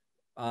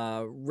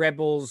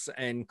Rebels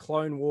and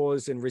Clone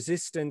Wars and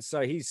Resistance.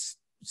 So he's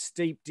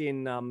steeped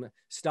in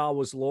Star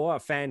Wars lore, a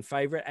fan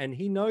favorite, and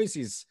he knows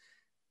his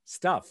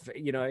stuff.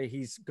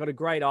 He's got a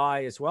great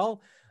eye as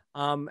well.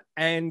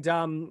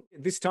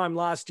 This time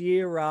last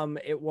year,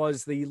 it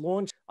was the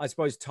launch, I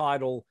suppose,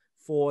 title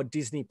for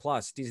Disney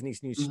Plus,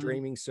 Disney's new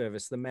streaming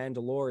service, The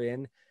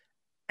Mandalorian,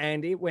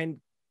 and it went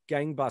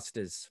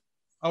gangbusters.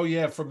 Oh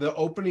yeah, from the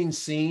opening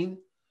scene,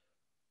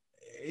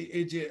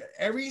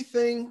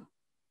 everything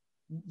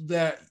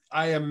that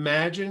I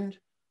imagined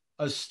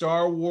a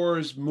Star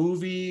Wars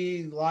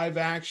movie, live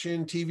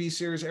action, TV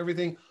series,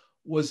 everything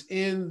was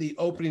in the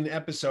opening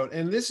episode.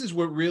 And this is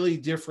what really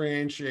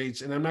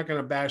differentiates, and I'm not going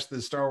to bash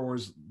the Star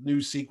Wars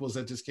new sequels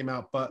that just came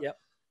out, but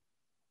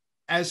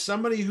as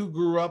somebody who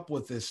grew up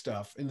with this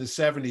stuff in the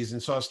 70s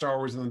and saw Star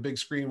Wars on the big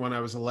screen when I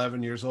was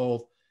 11 years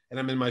old, and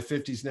I'm in my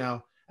 50s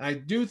now, and I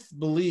do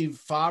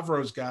believe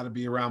Favreau's got to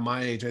be around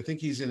my age. I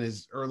think he's in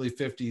his early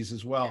 50s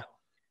as well.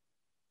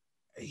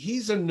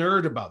 He's a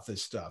nerd about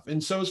this stuff,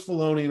 and so is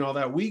Filoni and all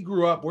that. We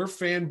grew up, we're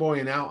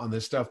fanboying out on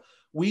this stuff.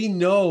 We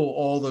know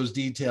all those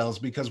details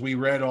because we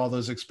read all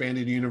those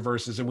expanded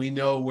universes, and we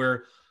know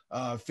where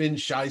Finn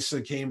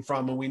Shisa came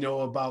from, and we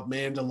know about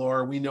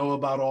Mandalore, we know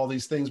about all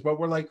these things, but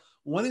we're like,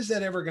 when is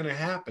that ever going to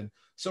happen?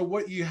 So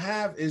what you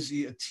have is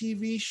a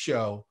TV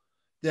show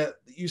that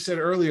you said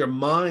earlier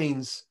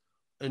mines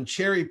and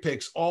cherry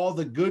picks all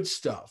the good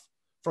stuff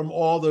from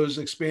all those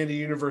expanded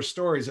universe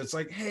stories. It's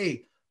like,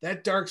 hey,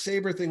 that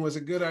Darksaber thing was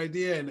a good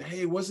idea. And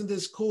hey, wasn't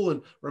this cool?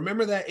 And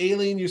remember that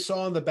alien you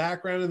saw in the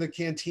background in the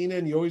cantina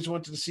and you always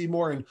wanted to see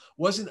more? And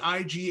wasn't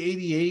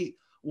IG-88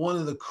 one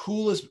of the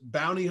coolest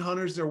bounty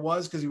hunters there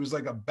was? Because he was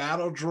like a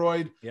battle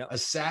droid,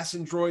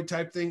 assassin droid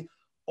type thing.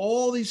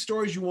 All these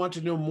stories you want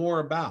to know more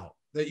about,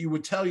 that you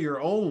would tell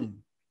your own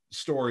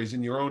stories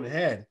in your own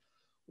head,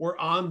 were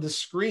on the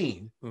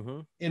screen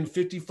in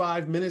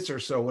 55 minutes or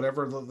so,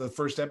 whatever the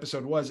first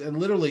episode was. And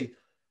literally,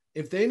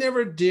 if they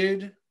never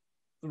did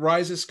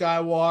Rise of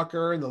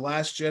Skywalker and The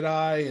Last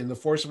Jedi and The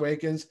Force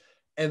Awakens,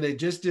 and they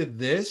just did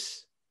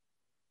this,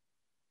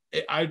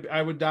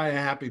 I would die a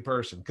happy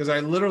person, because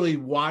I literally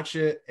watch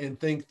it and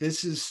think,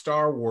 this is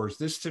Star Wars.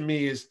 This to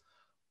me is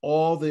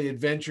all the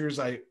adventures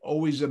I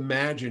always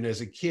imagined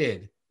as a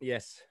kid.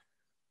 Yes.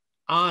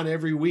 On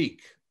every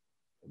week.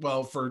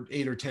 Well, for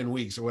 8 or 10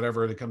 weeks or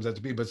whatever it comes out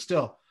to be, but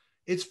still,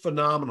 it's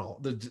phenomenal.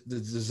 The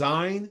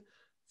design.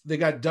 They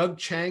got Doug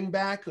Chang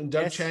back, and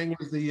Doug Chang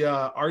was the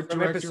art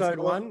director. Episode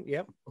 1,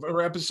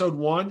 for episode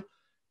 1.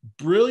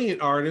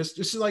 Brilliant artist.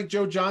 This is like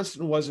Joe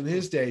Johnston was in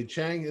his day.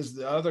 Chang is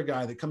the other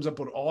guy that comes up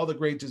with all the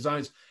great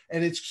designs.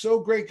 And it's so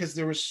great because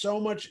there was so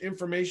much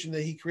information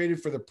that he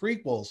created for the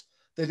prequels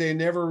that they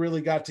never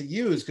really got to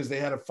use because they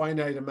had a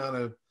finite amount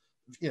of,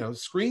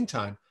 screen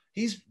time.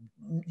 He's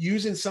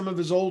using some of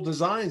his old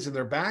designs and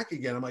they're back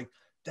again. I'm like,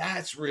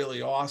 that's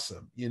really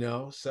awesome,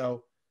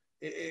 So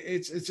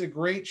it's a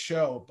great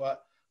show,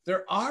 but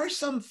there are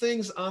some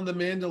things on The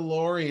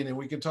Mandalorian, and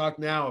we can talk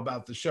now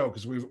about the show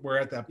because we're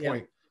at that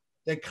point,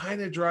 that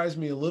kind of drives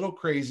me a little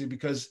crazy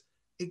because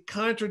it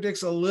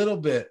contradicts a little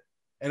bit.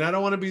 And I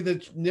don't want to be the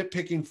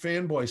nitpicking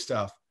fanboy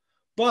stuff,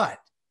 but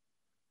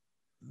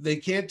they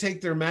can't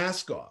take their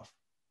mask off.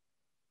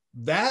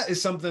 That is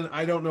something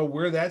I don't know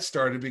where that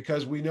started,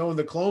 because we know in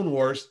the Clone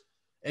Wars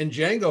and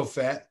Jango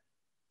Fett,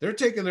 they're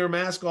taking their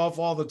mask off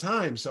all the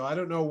time. So I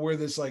don't know where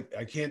this, like,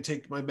 I can't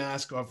take my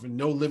mask off and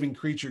no living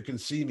creature can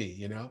see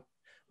me,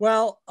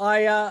 Well,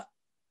 I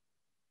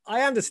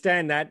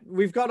understand that.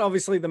 We've got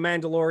obviously the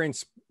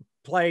Mandalorians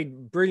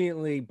played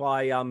brilliantly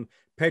by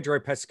Pedro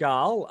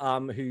Pascal,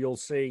 who you'll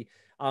see.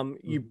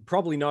 You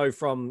probably know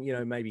from,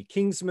 maybe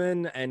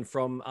Kingsman and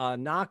from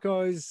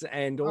Narcos,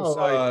 and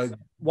also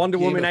Wonder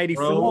Woman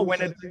 84 when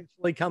it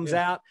eventually comes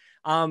out.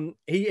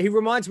 He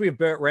reminds me of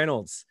Burt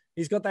Reynolds.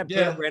 He's got that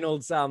Burt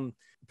Reynolds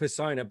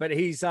persona, but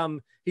he's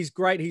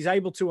great. He's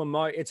able to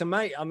emote. It's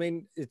amazing. I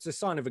mean, it's a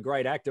sign of a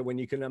great actor when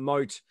you can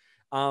emote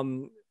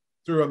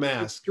through a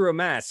mask.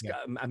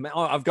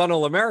 I've gone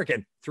all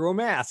American, through a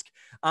mask.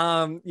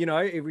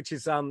 Which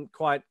is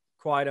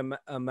quite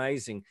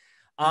amazing.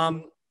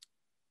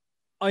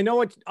 I know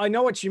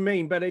what you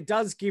mean, but it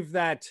does give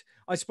that.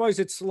 I suppose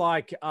it's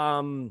like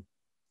Clint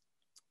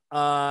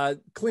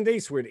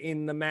Eastwood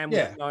in The Man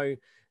with No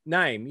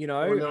Name.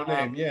 No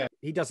name.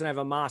 He doesn't have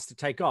a mask to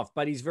take off,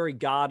 but he's very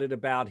guarded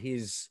about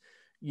his,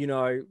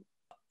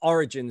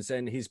 origins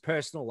and his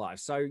personal life.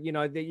 So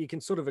that you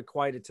can sort of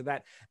equate it to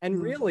that. And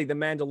really, The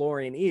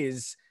Mandalorian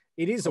is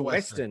a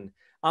Western.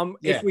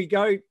 If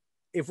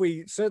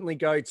we certainly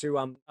go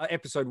to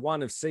episode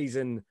 1 of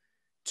season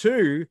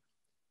 2.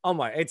 Oh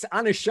my, it's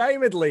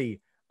unashamedly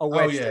a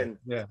Western.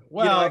 Yeah.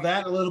 Well,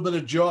 that a little bit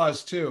of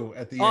Jaws too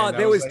at the end. Oh,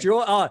 there was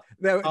Jaws.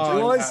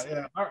 Jaws.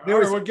 Yeah. All right, There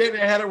was, we're getting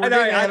ahead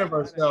of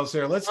ourselves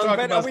here. Let's talk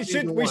about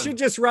we should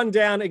just run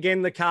down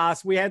again the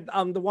cast. We had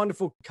the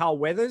wonderful Carl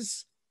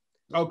Weathers.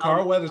 Oh,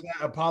 Carl Weathers,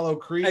 Apollo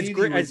Creed. He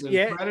was in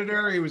yeah.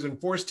 Predator. He was in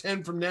Force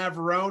 10 from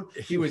Navarone.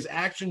 He was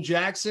Action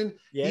Jackson.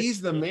 Yes.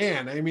 He's the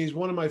man. I mean, he's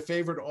one of my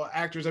favorite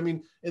actors. I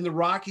mean, in the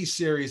Rocky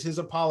series, his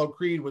Apollo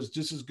Creed was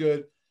just as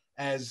good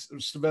as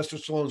Sylvester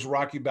Stallone's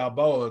Rocky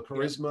Balboa.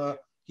 Charisma.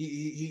 Yeah.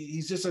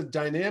 He's just a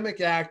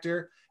dynamic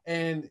actor,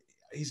 and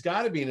he's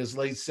got to be in his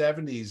late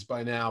 70s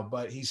by now,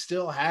 but he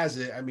still has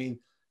it. I mean,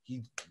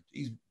 he's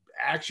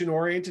action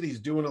oriented. He's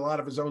doing a lot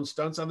of his own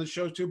stunts on the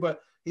show too,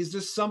 but he's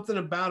just something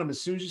about him. As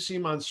soon as you see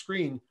him on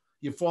screen,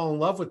 you fall in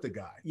love with the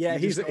guy. Yeah,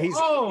 he's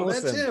awesome.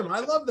 That's him.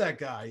 I love that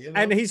guy. You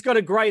know? And he's got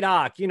a great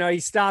arc. You know,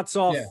 he starts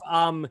off,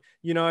 oh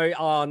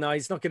no,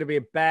 he's not going to be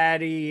a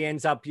baddie. He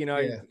ends up,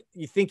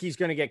 you think he's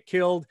going to get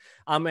killed,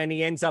 and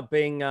he ends up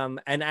being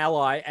an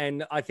ally.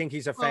 And I think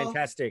he's a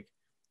fantastic.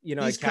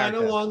 He's kind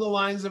of along the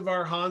lines of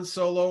our Han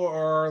Solo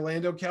or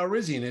Orlando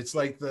Calrissian. It's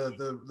like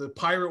the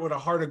pirate with a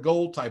heart of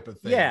gold type of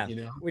thing. Yeah,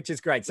 which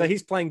is great. So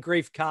he's playing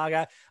Grief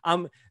Karga.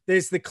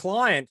 There's the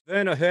client,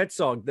 Werner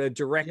Herzog, the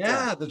director.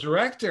 Yeah, the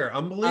director.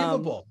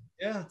 Unbelievable.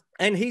 Yeah.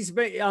 And he's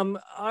been.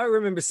 I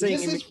remember seeing him.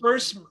 Is this his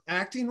first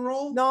acting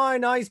role?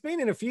 No, he's been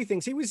in a few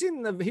things. He was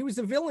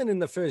the villain in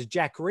the first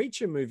Jack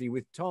Reacher movie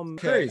with Tom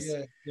Cruise,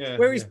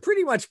 where he's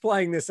pretty much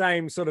playing the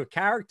same sort of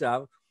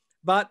character,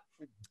 but.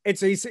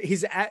 It's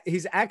his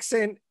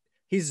accent,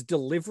 his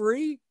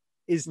delivery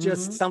is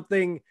just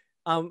something,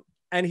 and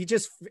he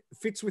just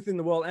fits within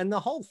the world. And the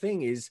whole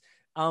thing is,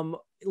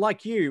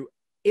 like you,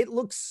 it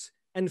looks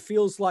and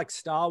feels like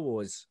Star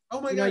Wars.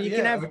 Oh my God!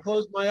 I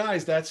closed my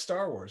eyes. That's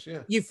Star Wars.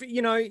 Yeah.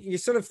 You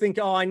sort of think,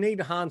 oh, I need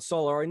Han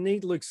Solo, or I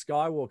need Luke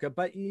Skywalker,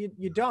 but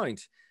you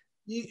don't.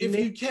 If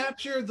you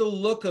capture the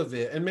look of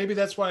it, and maybe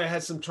that's why I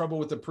had some trouble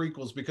with the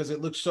prequels, because it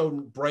looks so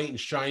bright and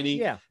shiny.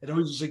 Yeah. It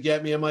always used to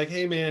get me. I'm like,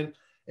 hey man.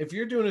 If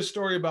you're doing a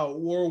story about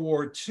World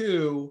War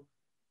II,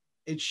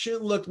 it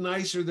should look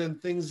nicer than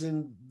things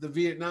in the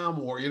Vietnam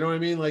War. You know what I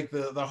mean? Like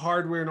the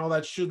hardware and all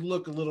that should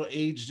look a little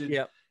aged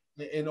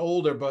and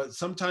older. But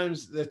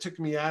sometimes that took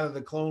me out of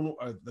the Clone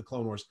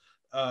Wars,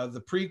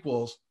 the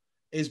prequels,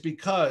 is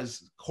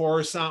because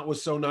Coruscant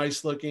was so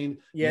nice looking.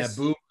 Yes.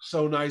 Naboo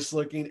so nice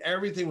looking.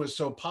 Everything was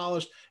so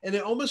polished, and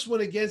it almost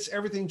went against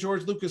everything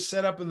George Lucas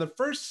set up in the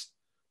first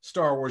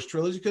Star Wars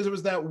trilogy, because it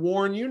was that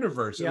worn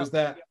universe. It was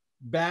that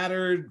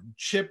battered,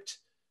 chipped,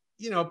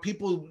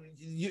 people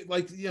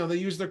they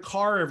use their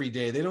car every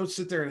day. They don't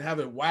sit there and have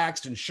it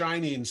waxed and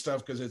shiny and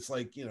stuff because it's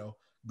like,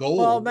 gold.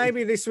 Well,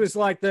 maybe this was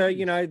like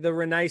the, the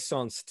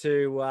Renaissance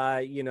to,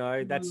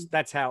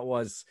 that's how it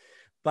was.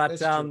 But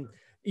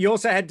you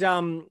also had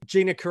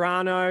Gina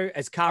Carano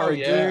as Cara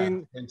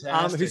Dune,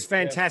 who's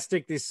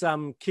fantastic. This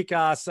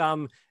kick-ass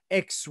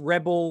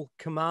ex-rebel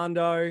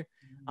commando,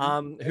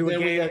 who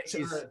again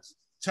is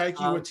Taika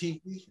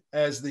Waititi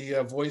as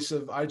the voice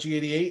of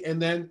IG-88,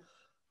 and then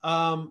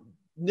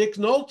Nick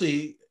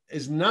Nolte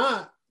is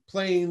not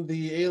playing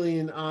the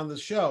alien on the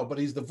show, but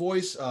he's the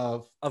voice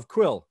of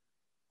Quill.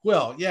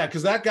 Quill, yeah,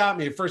 because that got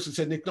me at first. It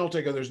said Nick Nolte.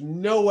 I go, there's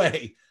no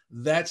way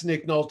that's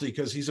Nick Nolte,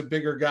 because he's a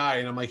bigger guy,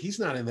 and I'm like, he's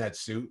not in that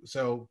suit.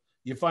 So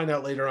you find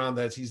out later on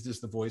that he's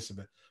just the voice of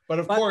it. But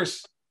of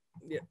course,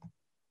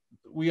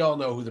 we all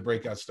know who the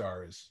breakout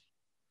star is.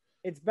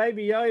 It's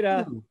Baby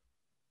Yoda.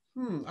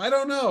 I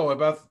don't know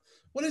about.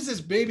 What is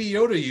this Baby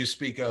Yoda you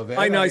speak of, Ed?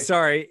 I know.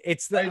 Sorry, I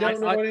don't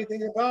know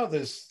anything about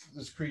this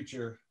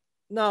creature.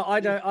 No, I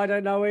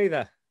don't know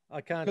either.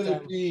 I can't. Could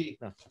it be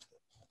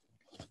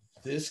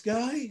this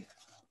guy?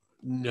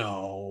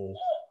 No.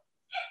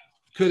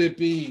 Could it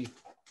be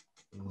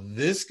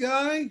this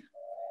guy?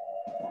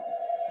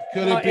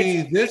 Could it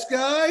be this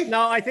guy?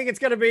 No, I think it's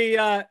got to be.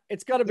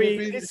 It's got to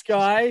be this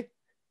guy.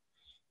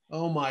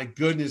 Oh my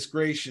goodness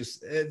gracious!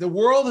 The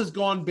world has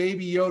gone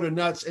Baby Yoda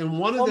nuts, and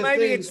one of the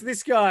maybe things, it's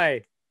this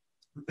guy.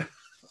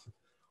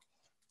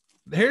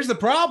 Here's the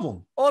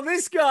problem. Or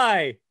this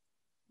guy.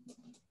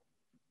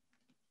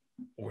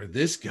 Or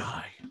this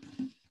guy.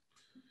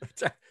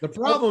 The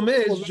problem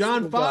is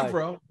Jon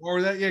Favreau,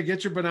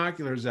 get your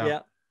binoculars out. Yeah.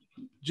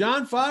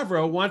 Jon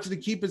Favreau wanted to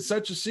keep it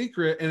such a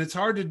secret, and it's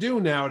hard to do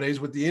nowadays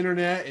with the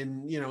internet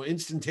and,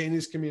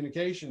 instantaneous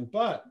communication,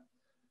 but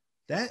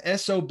that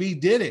SOB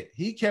did it.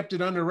 He kept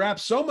it under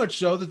wraps, so much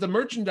so that the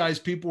merchandise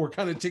people were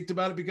kind of ticked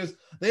about it, because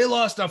they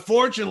lost a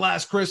fortune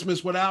last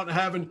Christmas without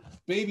having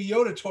Baby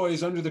Yoda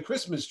toys under the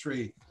Christmas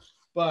tree.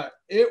 But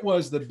it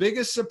was the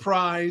biggest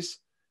surprise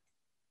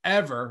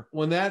ever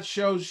when that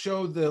show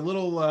showed the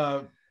little,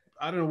 I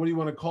don't know, what do you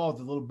want to call it?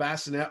 The little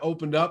bassinet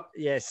opened up.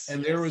 Yes.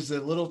 And there was a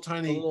little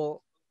tiny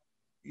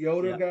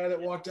Yoda guy that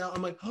walked out.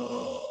 I'm like,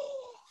 oh,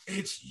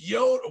 it's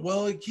Yoda.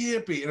 Well, it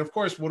can't be. And of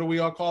course, what do we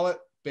all call it?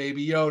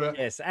 Baby Yoda.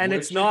 Yes, and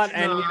it's not.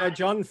 And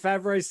Jon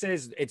Favreau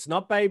says it's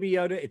not Baby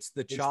Yoda, it's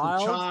the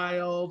child. The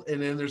child,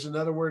 and then there's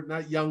another word,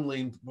 not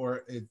youngling,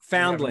 or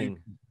foundling.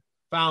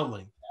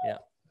 Foundling. Yeah,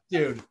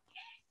 dude,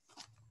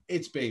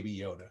 it's Baby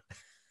Yoda.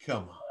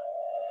 Come on.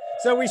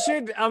 So we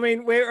should. I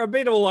mean, we're a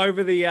bit all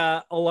over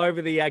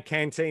the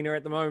cantina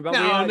at the moment. But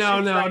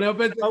no.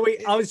 But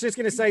I was just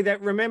going to say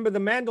that. Remember, the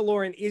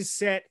Mandalorian is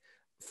set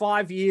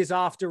 5 years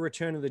after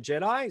Return of the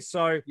Jedi.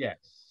 So yes,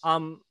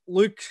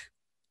 Luke,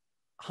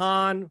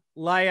 Han,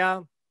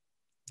 Leia,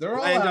 they're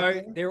all out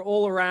there. they're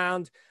all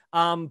around.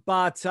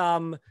 But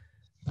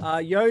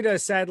Yoda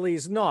sadly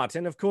is not.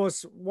 And of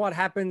course, what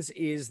happens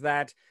is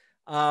that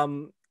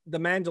the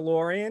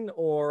Mandalorian,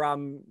 or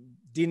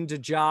Din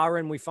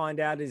Djarin, we find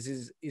out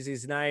is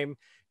his name,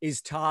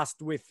 is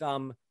tasked with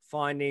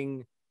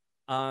finding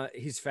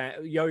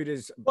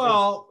Yoda's.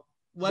 Well,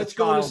 let's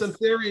go into some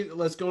theory.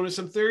 Let's go into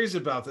some theories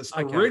about this.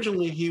 Okay.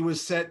 Originally, he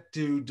was set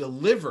to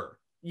deliver.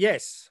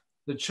 Yes.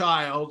 The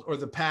child or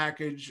the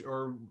package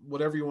or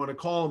whatever you want to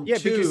call him. Yeah,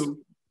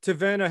 to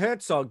Werner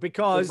Herzog,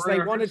 because they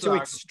wanted to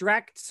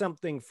extract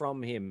something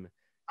from him.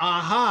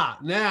 Aha.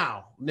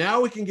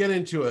 Now we can get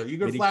into it. You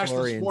can flash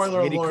the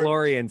spoiler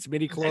alert.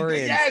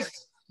 Midi-chlorians.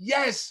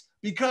 Yes.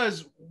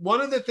 Because one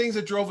of the things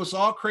that drove us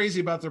all crazy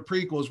about the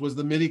prequels was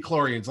the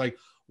midi-chlorians. Like,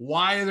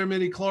 why are there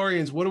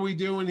midi-chlorians? What are we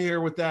doing here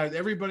with that?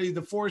 Everybody,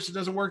 the Force, it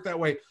doesn't work that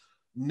way.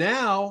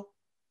 Now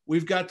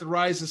we've got the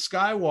Rise of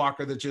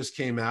Skywalker that just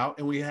came out,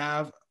 and we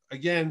have,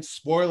 again,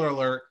 spoiler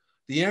alert,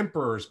 the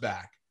Emperor's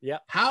back. Yeah.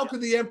 How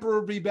could the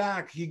Emperor be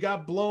back? He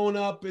got blown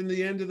up in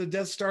the end of the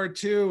Death Star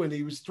 2, and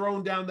he was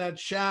thrown down that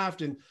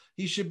shaft, and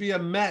he should be a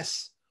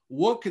mess.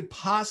 What could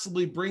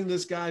possibly bring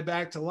this guy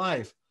back to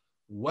life?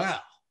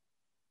 Well,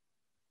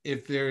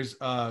 if there's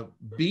a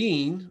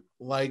being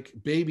like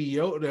Baby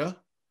Yoda,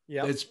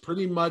 that's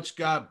pretty much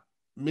got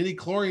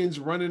midi-chlorians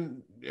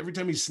running every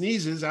time he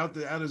sneezes out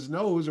his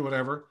nose or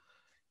whatever.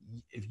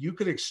 If you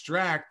could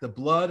extract the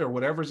blood or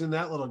whatever's in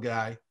that little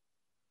guy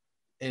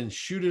and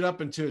shoot it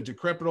up into a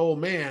decrepit old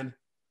man,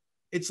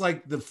 it's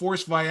like the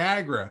Force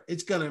Viagra.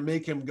 It's going to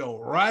make him go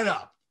right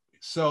up.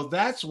 So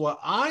that's what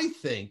I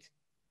think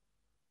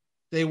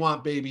they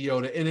want Baby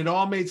Yoda. And it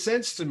all made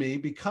sense to me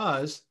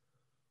because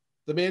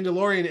The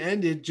Mandalorian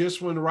ended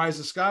just when Rise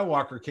of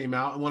Skywalker came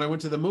out. And when I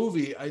went to the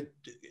movie,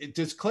 it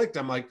just clicked.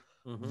 I'm like,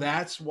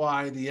 that's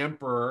why the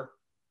Emperor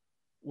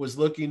was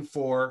looking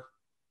for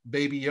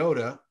Baby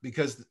Yoda,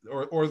 because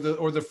or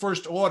the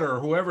First Order, or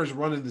whoever's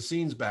running the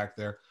scenes back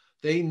there,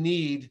 they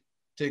need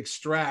to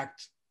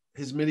extract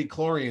his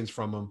midi-chlorians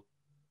from him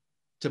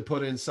to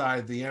put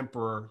inside the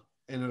Emperor,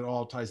 and it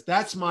all ties.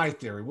 That's my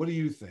theory. What do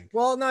you think?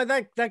 Well, no,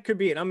 that could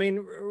be it. I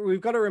mean, we've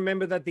got to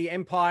remember that the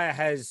Empire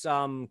has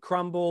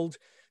crumbled.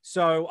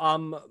 So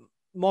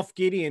Moff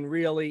Gideon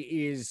really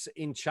is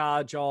in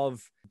charge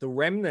of the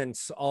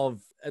remnants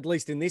of, at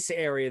least in this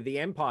area, the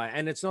Empire.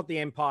 And it's not the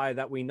Empire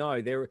that we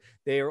know.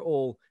 They're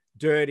all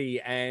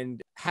dirty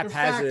and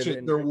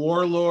haphazard. They're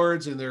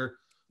warlords, and they're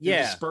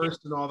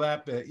dispersed and all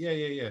that bit.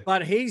 Yeah.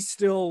 But he's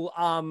still,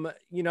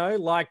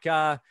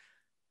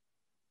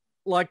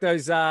 like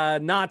those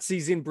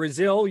Nazis in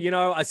Brazil,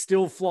 are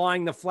still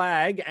flying the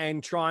flag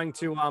and trying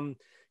to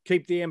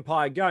keep the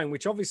Empire going,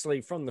 which obviously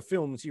from the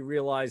films you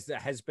realize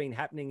that has been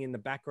happening in the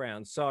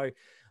background. So,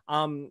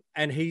 and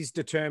he's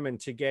determined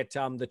to get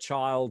the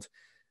child,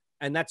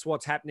 and that's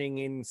what's happening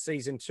in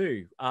season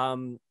 2.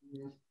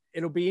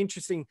 It'll be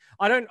interesting.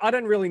 I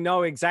don't really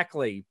know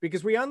exactly,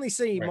 because we only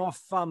see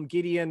Moff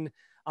Gideon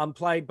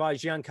played by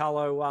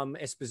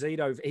Giancarlo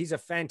Esposito. He's a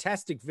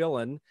fantastic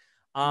villain.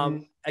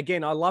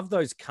 Again, I love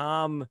those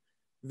calm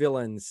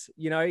villains.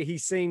 He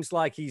seems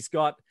like he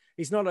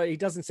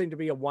doesn't seem to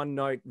be a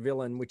one-note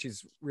villain, which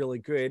is really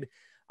good.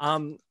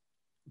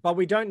 But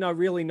we don't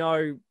really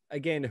know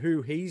again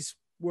who he's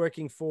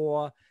working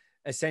for,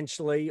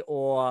 essentially,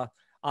 or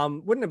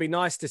wouldn't it be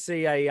nice to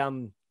see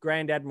a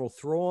Grand Admiral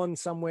Thrawn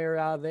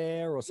somewhere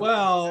there or something?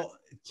 Well,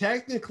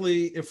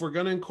 technically, if we're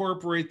going to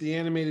incorporate the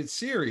animated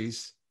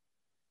series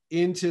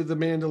into the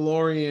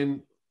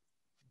Mandalorian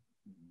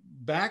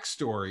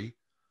backstory,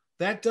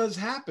 that does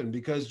happen,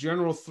 because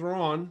General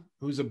Thrawn,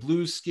 who's a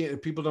blue skin,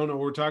 people don't know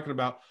what we're talking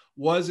about,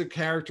 was a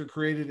character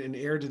created and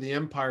heir to the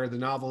Empire, the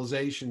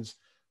novelizations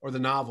or the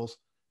novels.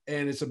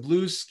 And it's a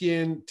blue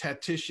skin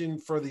tactician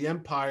for the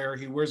Empire.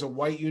 He wears a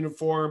white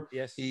uniform.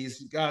 Yes.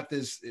 He's got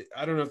this,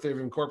 I don't know if they've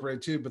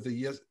incorporated too, but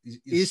the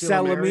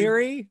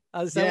Ysalamiri?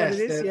 Is that what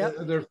it is? Yeah.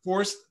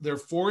 They're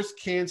force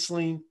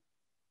canceling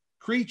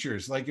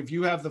creatures. Like if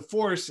you have the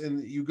Force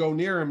and you go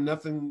near him,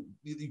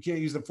 you can't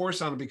use the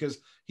Force on him, because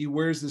he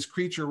wears this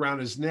creature around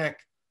his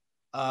neck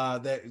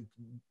that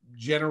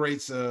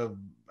generates a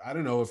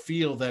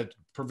field that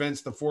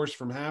prevents the Force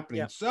from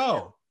happening. Yeah.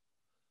 So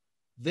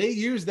they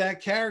use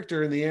that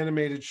character in the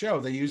animated show.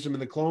 They used him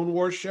in the Clone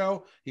Wars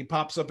show. He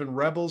pops up in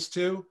Rebels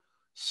too.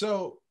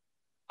 So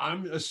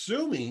I'm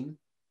assuming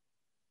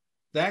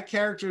that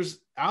character's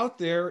out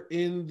there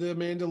in the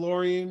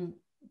Mandalorian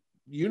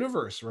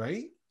universe,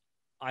 right?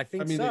 I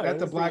think so. They got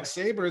the Black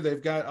Saber.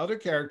 They've got other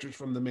characters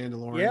from the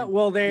Mandalorian. Yeah,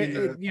 well,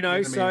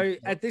 so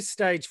at this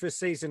stage for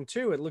season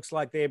 2, it looks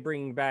like they're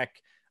bringing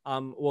back.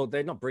 Well,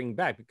 they're not bringing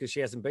back because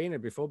she hasn't been here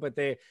before, but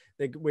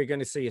we're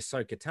going to see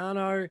Ahsoka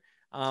Tano.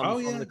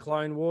 from the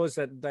Clone Wars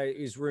that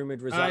is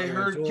rumored. I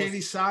heard Katie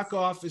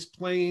Sackhoff is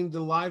playing the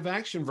live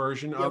action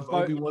version of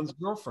Obi-Wan's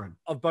girlfriend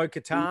of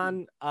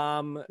Bo-Katan.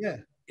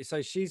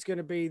 So she's going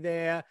to be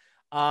there.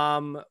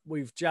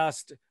 We've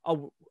just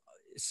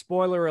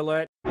spoiler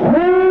alert.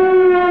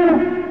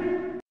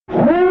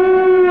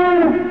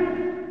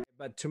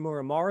 But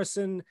Tamura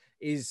Morrison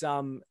is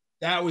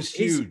that was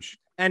huge,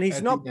 and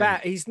he's not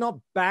back. He's not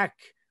back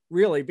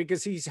really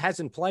because he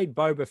hasn't played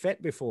Boba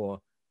Fett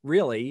before.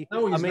 Really,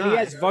 no, I mean, he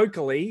has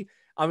vocally.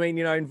 I mean,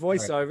 you know, in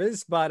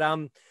voiceovers, but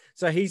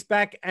so he's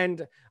back,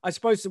 and I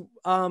suppose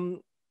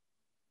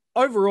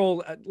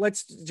overall,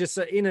 let's just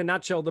in a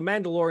nutshell, The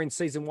Mandalorian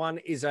season 1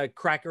 is a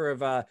cracker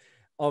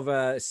of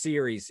a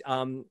series.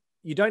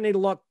 You don't need a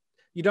lot.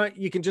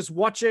 You can just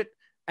watch it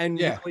and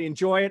really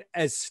enjoy it.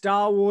 As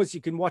Star Wars,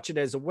 you can watch it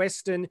as a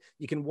Western.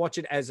 You can watch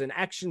it as an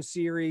action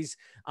series.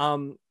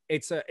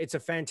 It's a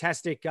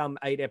fantastic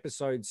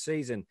 8-episode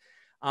season.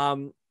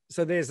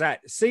 So there's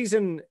that.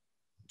 Season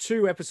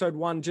 2, episode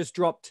 1 just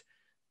dropped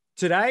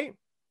today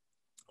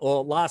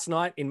or last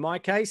night in my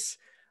case.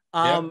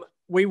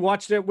 We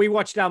watched it. We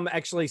watched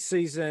actually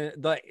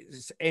the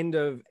end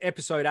of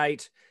episode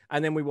 8,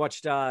 and then we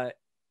watched I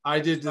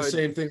did the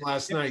same thing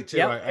last night too.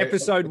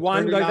 Episode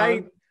 1.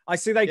 Though I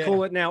see they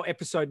call it now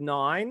episode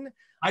 9.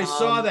 I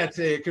saw that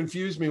today. It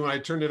confused me when I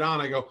turned it on.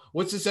 I go,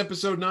 "What's this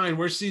episode 9?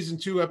 Where's season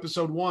 2,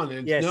 episode 1?"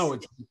 And no,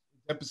 it's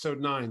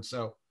episode 9.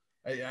 So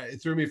it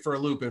threw me for a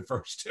loop at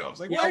first too. I was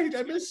like, "Wait,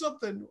 I missed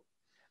something."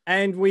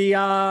 And we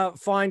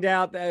find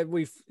out that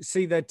we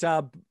see that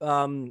I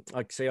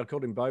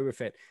called him Boba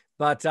Fett,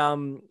 but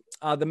the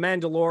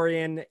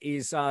Mandalorian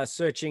is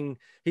searching.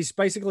 He's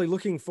basically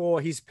looking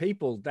for his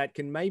people that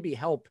can maybe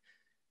help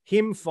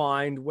him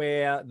find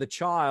where the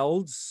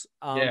child's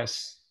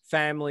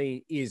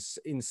family is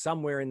in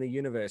somewhere in the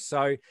universe.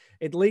 So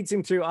it leads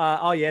him to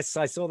I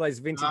saw those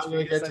vintage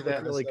figures. That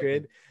look really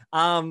good.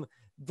 So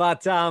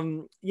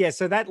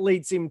that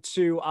leads him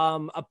to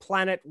a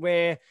planet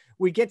where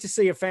we get to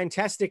see a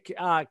fantastic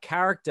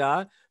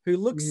character who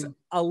looks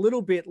a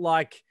little bit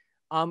like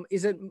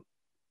is it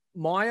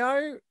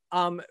Mayo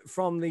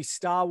from the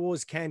Star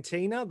Wars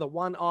Cantina, the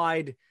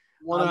one-eyed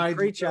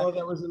creature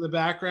that was in the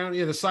background?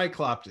 Yeah, the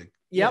Cycloptic.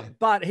 Yep,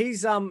 but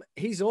he's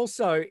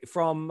also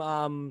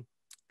from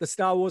the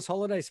Star Wars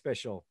Holiday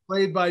Special,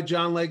 played by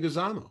John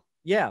Leguizamo.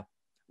 Yeah,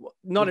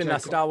 not in the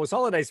Star Wars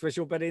Holiday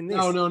Special, but in this.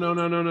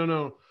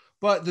 No.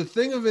 But the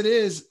thing of it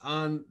is,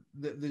 on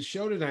the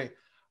show tonight,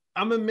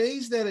 I'm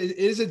amazed that it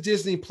is a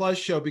Disney Plus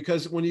show,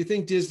 because when you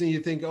think Disney, you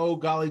think, oh,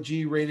 golly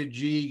gee, rated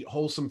G,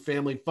 wholesome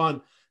family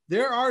fun.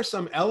 There are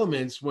some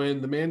elements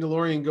when the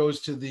Mandalorian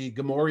goes to the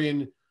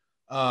Gamorrean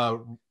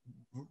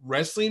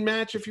wrestling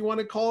match, if you want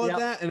to call it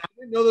that. And I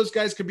didn't know those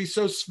guys could be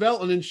so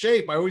svelte and in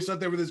shape. I always thought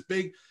they were this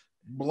big,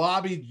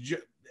 blobby,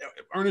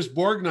 Ernest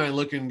Borgnine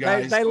looking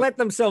guys. They let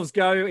themselves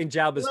go in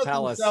Jabba's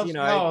palace. You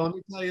know, no, let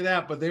me tell you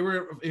that. But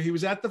he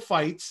was at the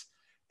fights,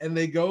 and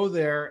they go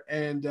there,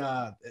 and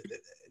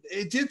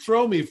it did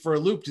throw me for a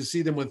loop to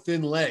see them with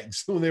thin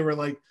legs when they were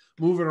like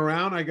moving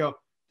around. I go,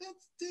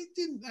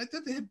 I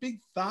thought they had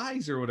big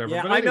thighs or whatever.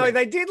 Yeah, but anyway, I know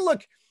they did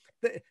look.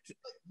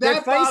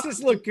 Their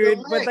faces look good,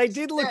 but they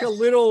did look a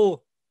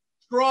little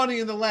scrawny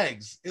in the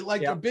legs. It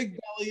a big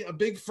belly, a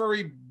big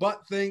furry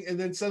butt thing, and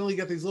then suddenly you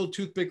got these little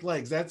toothpick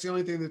legs. That's the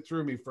only thing that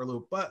threw me for a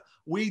loop. But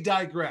we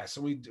digress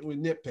and we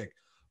nitpick.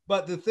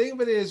 But the thing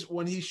of it is,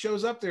 when he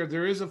shows up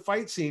there is a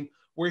fight scene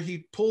where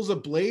he pulls a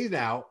blade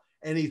out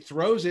and he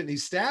throws it and he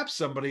stabs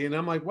somebody. And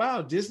I'm like,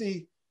 wow,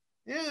 Disney,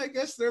 yeah, I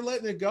guess they're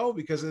letting it go,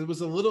 because it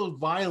was a little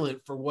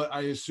violent for what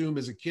I assume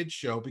is a kid's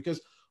show.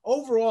 Because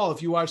overall,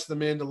 if you watch The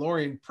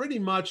Mandalorian, pretty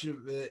much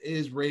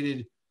is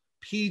rated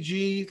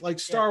PG, like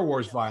Star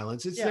Wars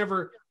violence. It's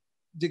never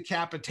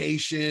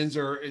decapitations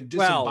or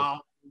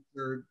disembowelment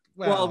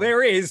well,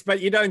 there is,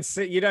 but you don't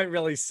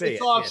really see it.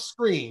 It's off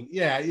screen.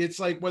 Yeah, it's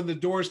like when the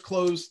doors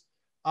close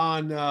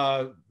on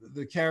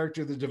the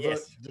character, the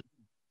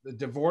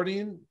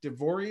Devoronian,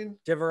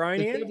 the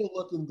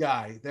devil-looking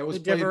guy that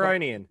was the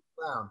Devoronian.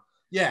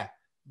 Yeah,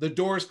 the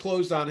doors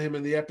closed on him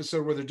in the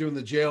episode where they're doing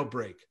the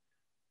jailbreak.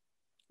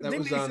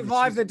 Didn't he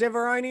survive the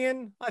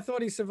Devoronian? I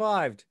thought he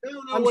survived.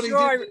 No, what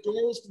sure he did,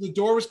 the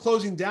door was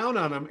closing down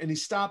on him, and he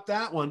stopped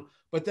that one.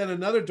 But then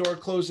another door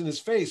closed in his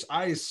face.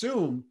 I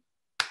assume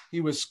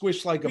he was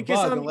squished like a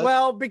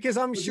bug. Because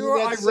I'm sure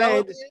I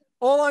read.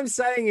 All I'm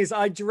saying is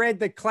I read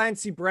that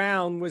Clancy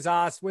Brown was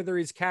asked whether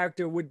his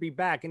character would be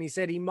back, and he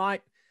said he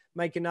might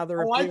make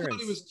another appearance. I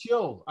thought he was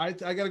killed. I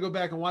got to go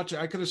back and watch it.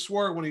 I could have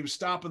swore when he was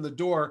stopping the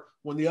door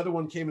when the other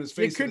one came in his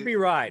face. You could be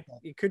right.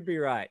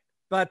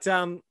 But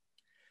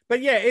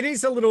yeah, it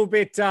is a little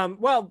bit.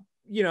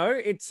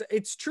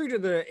 It's true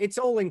to it's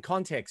all in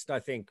context, I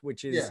think,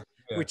 which is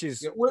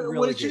really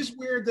which is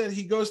weird that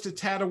he goes to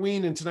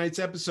Tatooine in tonight's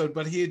episode,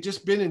 but he had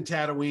just been in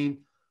Tatooine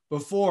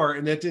before,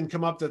 and that didn't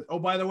come up. That, oh,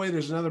 by the way,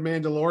 there's another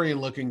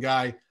Mandalorian-looking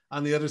guy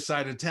on the other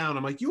side of town.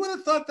 I'm like, you would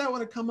have thought that would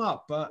have come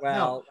up, but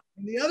no.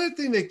 And the other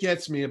thing that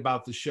gets me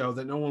about the show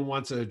that no one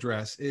wants to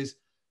address is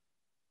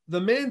the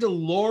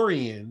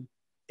Mandalorian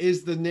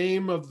is the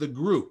name of the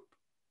group.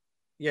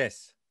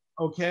 Yes.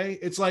 Okay.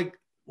 It's like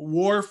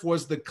Worf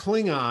was the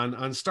Klingon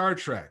on Star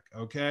Trek.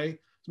 Okay.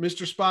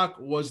 Mr. Spock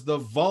was the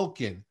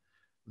Vulcan.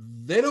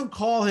 They don't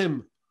call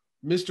him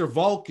Mr.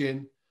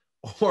 Vulcan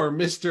or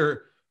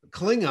Mr.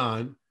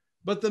 Klingon,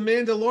 but the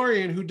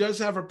Mandalorian, who does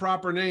have a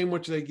proper name,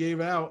 which they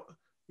gave out,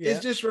 is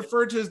just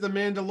referred to as the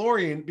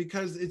Mandalorian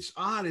because it's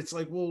odd. It's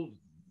like, well,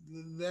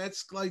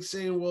 that's like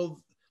saying,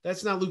 well,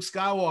 that's not Luke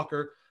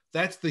Skywalker.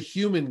 That's the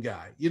human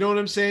guy. You know what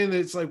I'm saying?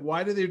 It's like,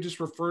 why do they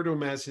just refer to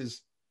him as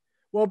his?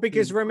 Well,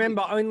 because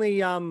remember, only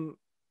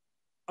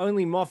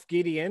Moff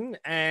Gideon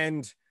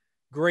and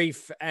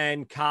Grief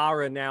and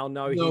Kara now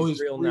know his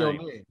real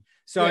name.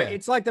 So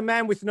it's like the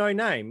man with no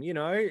name, you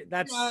know,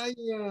 that's, I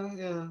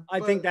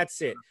think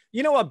that's it.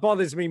 You know, what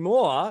bothers me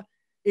more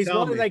is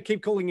why do they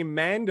keep calling him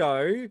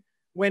Mando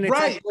when it's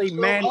actually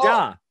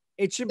Manda?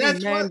 It should be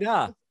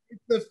Manda.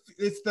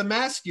 It's the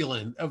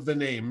masculine of the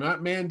name,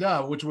 not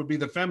Manda, which would be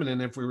the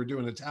feminine if we were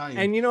doing Italian.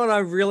 And you know what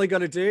I've really got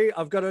to do?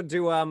 I've got to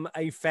do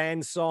a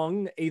fan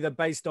song either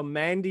based on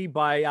Mandy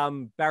by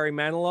Barry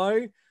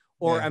Manilow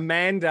or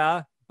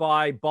Amanda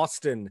by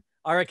Boston.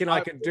 I reckon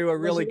I could do a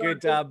really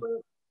good.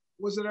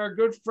 Was it our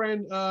good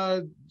friend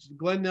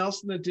Glenn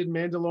Nelson that did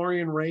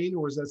Mandalorian Rain,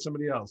 or was that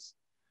somebody else?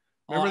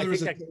 Remember there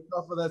was a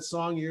takeoff of that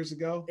song years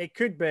ago? It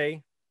could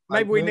be.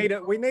 Maybe we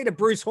need a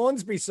Bruce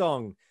Hornsby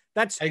song.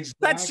 That's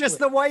just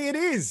the way it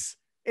is.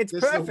 It's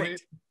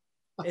perfect.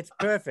 It's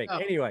perfect.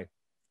 Anyway,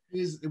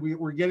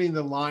 we're getting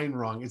the line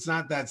wrong. It's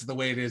not that's the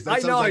way it is.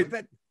 That I know like,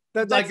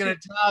 that's like an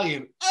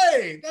Italian.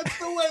 Hey, that's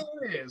the way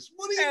it is.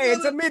 What are you? Hey,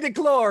 it's a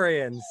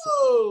midichlorians.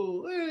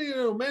 Oh, you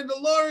know,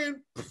 Mandalorian.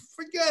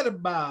 Forget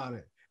about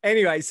it.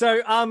 Anyway,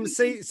 so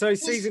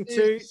season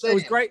 2, it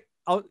was great.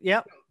 Oh, yeah.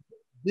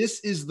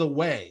 This is the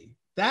way.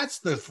 That's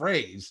the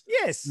phrase.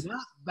 Yes. Not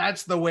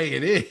that's the way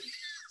it is.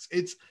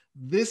 It's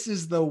this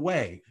is the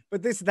way.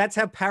 But that's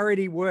how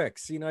parody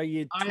works. You know,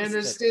 I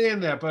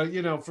understand that, but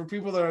you know, for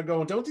people that are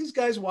going, don't these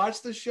guys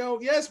watch the show?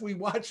 Yes, we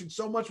watch it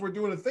so much. We're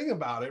doing a thing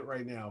about it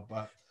right now.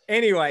 But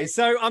anyway,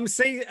 so I'm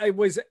seeing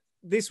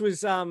this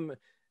was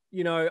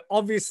you know,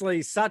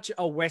 obviously such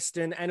a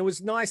Western, and it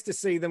was nice to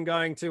see them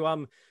going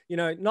to you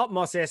know, not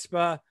Mos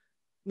Espa,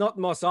 not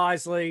Mos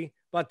Eisley,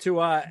 but to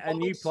a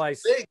new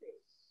place. Vegas.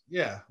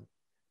 Yeah.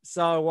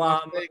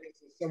 So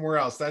Vegas is somewhere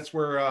else. That's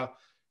where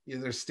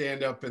there's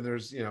stand up and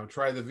there's, you know,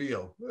 try the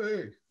veal.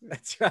 Hey.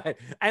 That's right.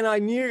 And I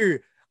knew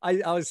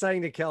I was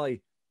saying to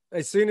Kelly,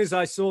 as soon as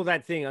I saw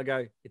that thing, I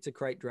go, it's a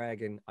crate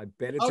dragon. I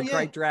bet it's a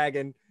crate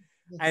dragon.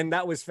 And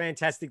that was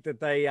fantastic that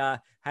they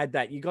had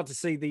that. You got to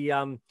see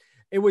the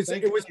it was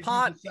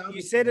part,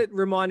 you said it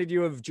reminded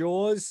you of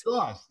Jaws.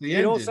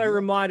 It also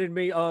reminded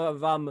me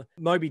of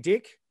Moby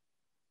Dick.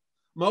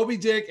 Moby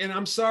Dick, and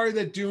I'm sorry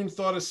that Dune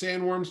thought of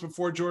sandworms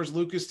before George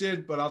Lucas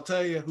did, but I'll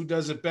tell you who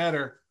does it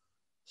better.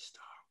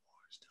 Star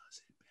Wars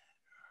does it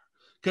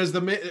better.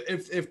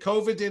 Because if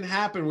COVID didn't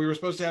happen, we were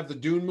supposed to have the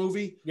Dune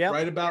movie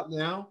right about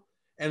now.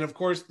 And of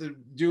course, the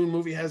Dune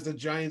movie has the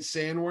giant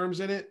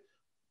sandworms in it.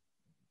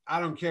 I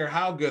don't care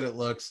how good it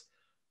looks.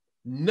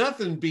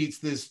 Nothing beats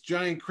this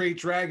giant crate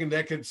dragon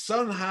that could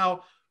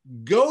somehow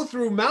go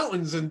through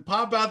mountains and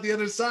pop out the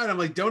other side. I'm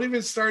like, don't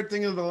even start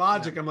thinking of the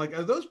logic. I'm like,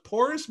 are those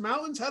porous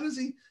mountains? How does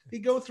he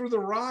go through the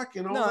rock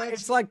and all that? No,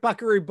 it's like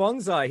Buckaroo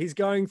Banzai. He's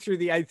going through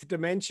the 8th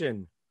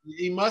dimension.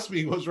 He must be.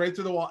 He goes right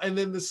through the wall. And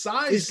then the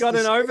size. He's got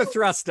an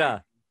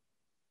overthruster.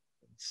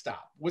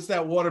 Stop. What's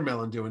that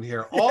watermelon doing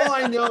here? All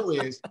I know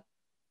is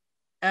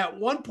at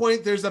one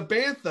point there's a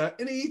bantha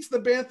and he eats the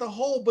bantha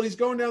whole, but he's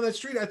going down that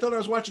street. I thought I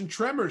was watching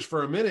Tremors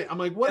for a minute. I'm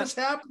like, what is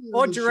happening?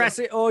 Or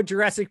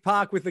Jurassic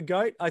Park with the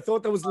goat. I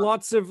thought there was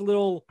lots of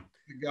little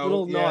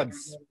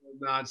nods.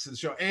 Nods to the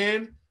show.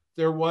 And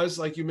there was,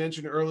 like you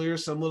mentioned earlier,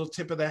 some little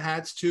tip of the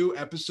hats too.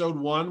 Episode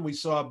 1, we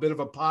saw a bit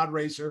of a pod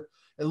racer.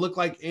 It looked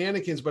like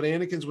Anakin's, but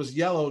Anakin's was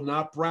yellow,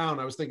 not brown.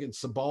 I was thinking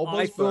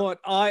Sebulba's.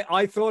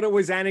 I thought it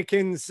was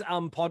Anakin's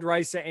pod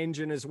racer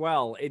engine as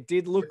well. It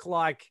did look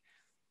like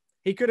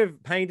he could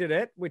have painted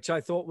it, which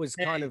I thought was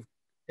kind of.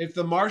 If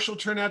the Marshal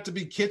turned out to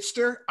be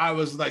Kitster, I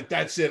was like,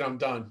 that's it. I'm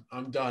done.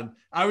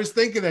 I was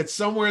thinking that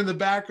somewhere in the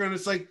background,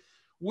 it's like,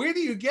 where do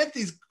you get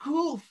these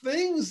cool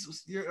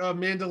things? You're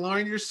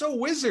Mandalorian. You're so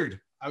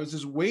wizard. I was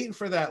just waiting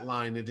for that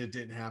line, and it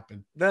didn't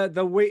happen.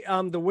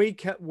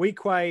 Weequay's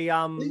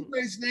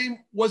name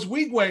was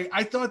Weequay.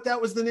 I thought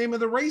that was the name of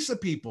the race of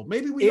people.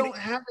 Maybe we don't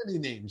have any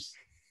names.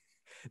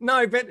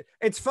 No, but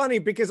it's funny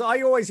because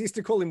I always used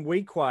to call him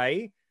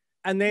Weequay.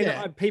 And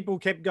then people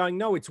kept going,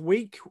 no, it's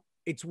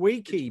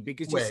Weequay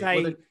because you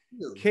say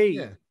key,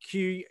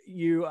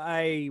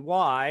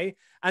 Q-U-A-Y.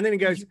 And then it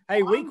goes,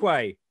 hey,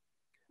 Weequay.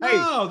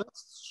 No,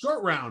 that's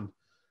short round.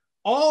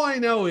 All I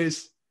know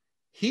is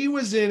he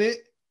was in it.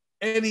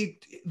 And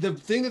the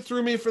thing that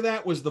threw me for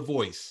that was the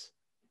voice.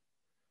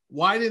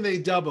 Why didn't they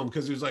dub him?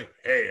 Because he was like,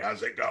 hey,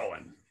 how's it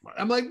going?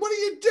 I'm like, what are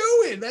you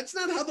doing? That's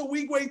not how the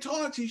Weequay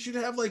talks. He should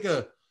have like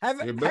a...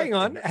 Hang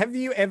on. Have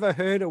you ever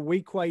heard a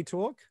Weequay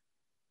talk?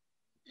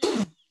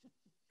 You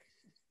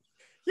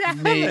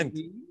haven't.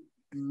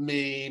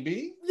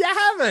 Maybe. You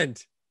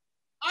haven't.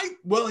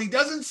 Well, he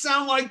doesn't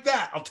sound like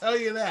that. I'll tell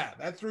you that.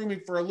 That threw me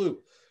for a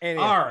loop.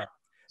 Anyway. All right.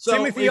 So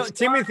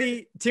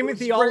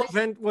Timothy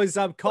Oliphant was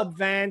Cobb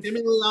Vanth.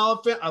 Timothy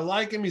Oliphant, I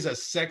like him. He's a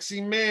sexy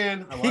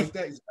man. I like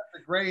that. He's got the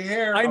gray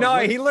hair. I know.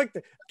 He looked.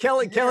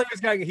 Kelly was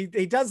going.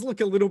 He does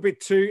look a little bit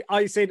too.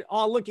 I said,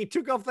 "Oh, look, he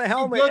took off the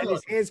helmet and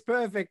his hair's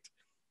perfect."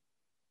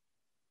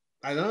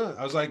 I know.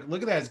 I was like,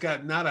 "Look at that. He's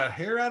got not a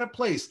hair out of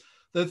place."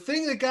 The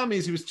thing that got me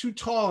is he was too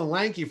tall and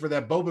lanky for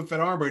that Boba Fett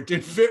armor. It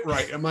didn't fit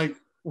right. I'm like,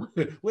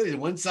 "Wait,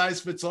 one size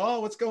fits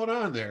all? What's going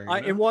on there?"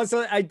 It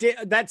wasn't. I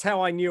did. That's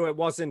how I knew it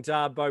wasn't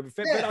Boba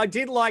Fett. Yeah. But I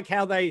did like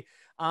how they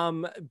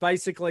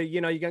basically,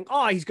 you're going,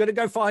 "Oh, he's got to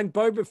go find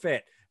Boba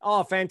Fett."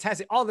 Oh,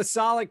 fantastic. Oh, the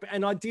Sarlacc.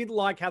 And I did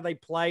like how they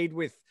played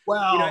with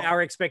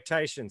our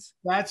expectations.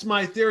 That's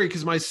my theory,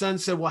 because my son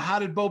said, "Well, how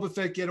did Boba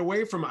Fett get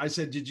away from it?" I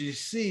said, "Did you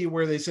see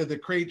where they said the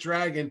Krayt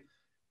Dragon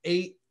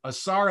ate a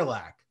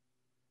Sarlacc?"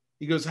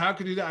 He goes, "How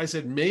could he do that?" I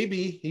said,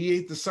 "Maybe he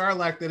ate the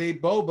Sarlacc that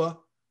ate Boba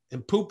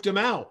and pooped him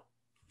out."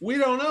 We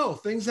don't know.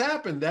 Things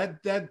happen.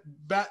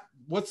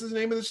 What's the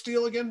name of the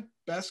steel again?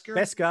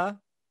 Beskar.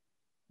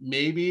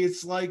 Maybe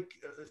it's like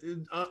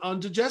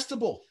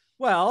undigestible.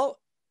 Well,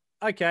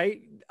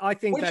 okay. I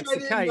think that's the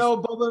case.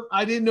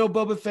 I didn't know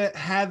Boba Fett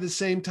had the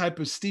same type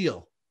of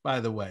steel, by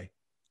the way.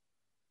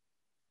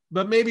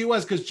 But maybe it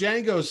was, because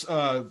Django's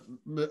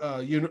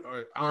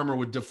armor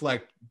would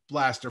deflect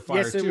blaster fire.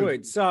 Yes, it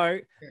would. So,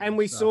 and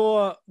we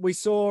saw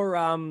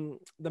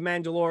the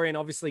Mandalorian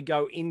obviously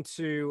go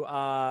into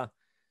the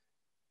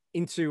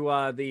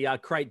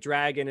Krayt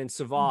Dragon and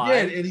survive.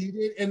 Yeah, and he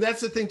did. And that's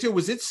the thing too.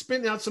 Was it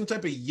spitting out some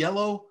type of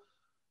yellow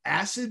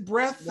acid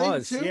breath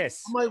thing too?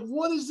 Yes. I'm like,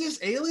 what is this?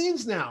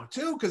 Aliens now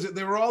too? Because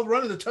they were all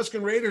running the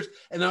Tusken Raiders,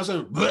 and I was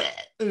like, bleh,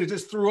 and it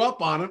just threw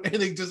up on them, and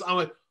I'm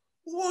like,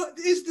 what?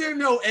 Is there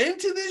no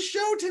end to this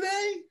show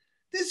today?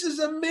 This is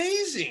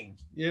amazing.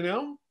 It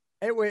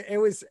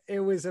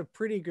was a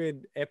pretty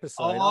good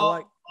episode.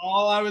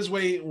 All I was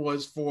waiting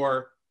was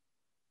for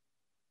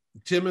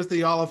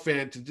Timothy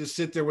Oliphant to just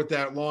sit there with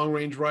that long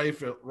range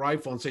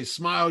rifle and say,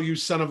 "Smile, you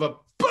son of a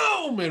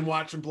boom," and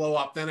watch him blow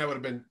up. Then I would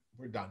have been,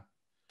 we're done.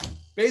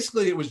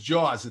 Basically, it was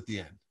Jaws at the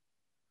end.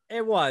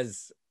 It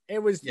was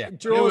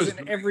Jaws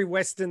in every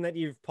Western that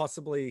you've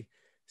possibly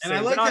seen. And I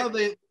like how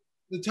the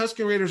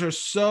Tusken Raiders are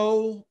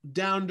so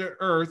down to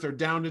earth, or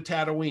down to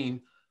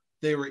Tatooine.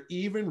 They were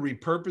even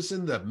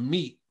repurposing the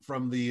meat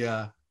from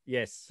the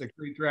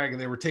Krayt Dragon.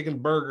 They were taking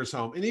burgers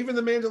home, and even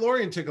the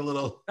Mandalorian took a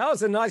little. That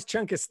was a nice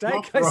chunk of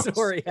steak I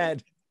saw he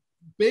had.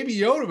 Baby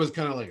Yoda was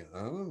kind of like,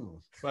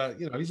 oh, but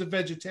he's a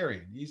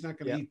vegetarian. He's not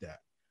going to eat that.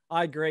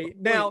 I agree.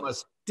 Now,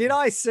 did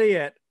I see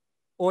it,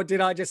 or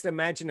did I just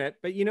imagine it?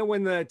 But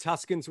when the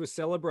Tuskens were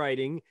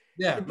celebrating,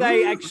 did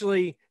they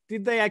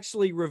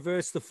actually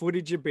reverse the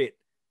footage a bit?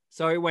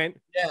 So it went.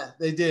 Yeah,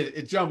 they did.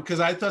 It jumped, because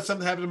I thought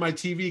something happened to my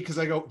TV, because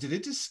I go, did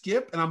it just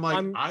skip? And I'm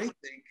like, I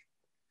think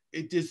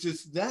it is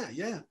just that.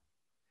 Yeah.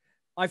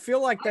 I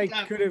feel like they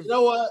could have. You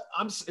know what?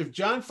 If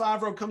Jon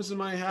Favreau comes to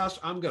my house,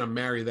 I'm going to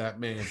marry that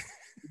man.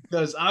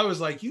 Because I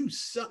was like,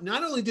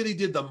 not only did he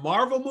did the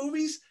Marvel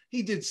movies,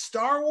 he did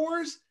Star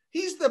Wars.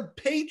 He's the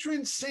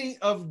patron saint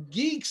of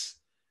geeks.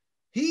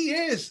 He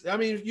is. I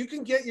mean, you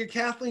can get your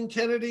Kathleen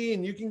Kennedy,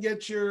 and you can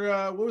get your,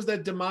 what was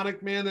that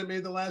demonic man that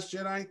made The Last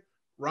Jedi?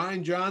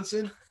 Rian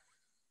Johnson.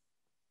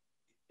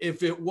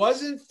 If it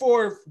wasn't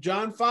for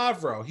Jon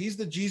Favreau, he's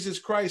the Jesus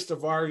Christ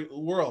of our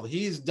world.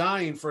 He is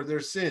dying for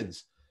their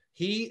sins.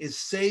 He is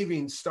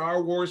saving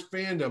Star Wars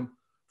fandom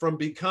from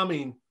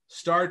becoming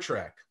Star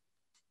Trek.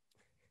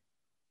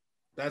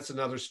 That's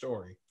another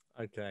story.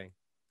 Okay.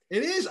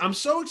 It is. I'm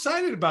so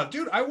excited about it.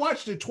 Dude, I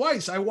watched it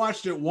twice. I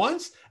watched it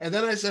once, and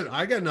then I said,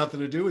 I got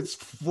nothing to do. It's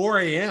 4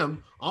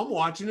 a.m. I'm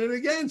watching it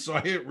again. So I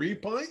hit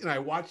replay, and I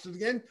watched it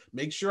again.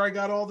 Make sure I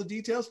got all the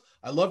details.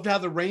 I loved how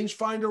the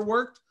rangefinder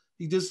worked.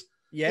 It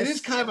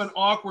is kind of an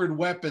awkward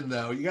weapon,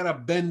 though. You got to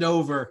bend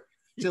over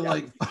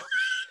to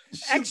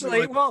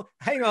Actually, well,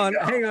 hang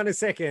on a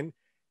second.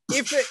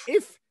 If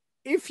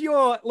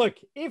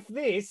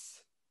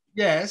this.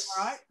 Yes.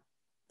 Right.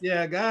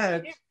 Yeah, go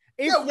ahead.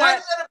 If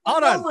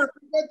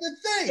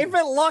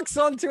it locks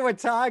onto a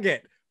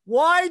target,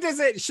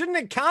 shouldn't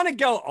it kind of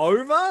go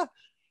over?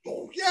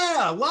 Oh,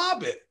 yeah,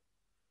 lob it.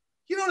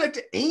 You don't have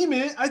to aim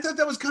it. I thought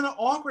that was kind of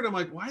awkward. I'm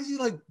like, why is he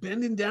like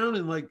bending down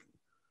and like,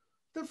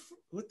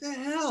 what the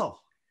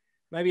hell?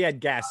 Maybe he had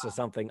gas or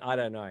something. I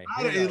don't know.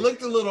 It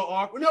looked a little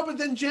awkward. No, but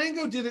then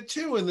Django did it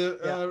too in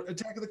the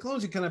Attack of the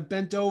Clones. He kind of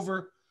bent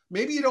over.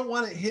 Maybe you don't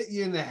want to hit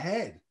you in the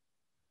head.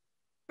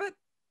 But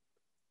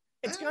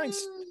it's going,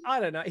 I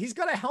don't know. He's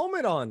got a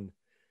helmet on.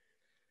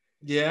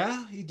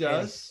 Yeah, he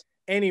does.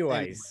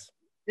 Anyways.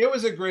 It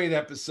was a great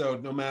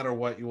episode, no matter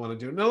what you want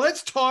to do. Now,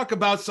 let's talk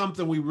about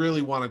something we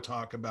really want to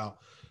talk about.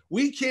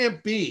 We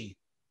can't be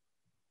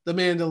the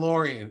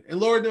Mandalorian. And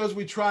Lord knows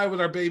we try with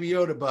our Baby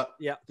Yoda, but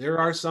there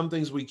are some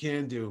things we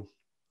can do.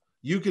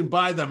 You can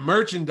buy the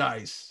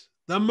merchandise.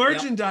 The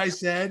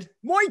merchandise, Ed.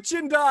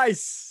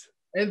 Merchandise.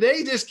 And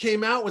they just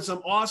came out with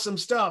some awesome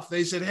stuff.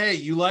 They said, hey,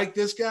 you like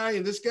this guy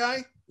and this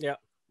guy? Yeah.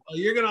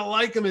 You're gonna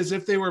like them as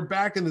if they were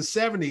back in the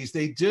 70s.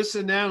 They just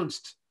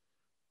announced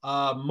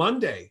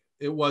Monday.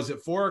 It was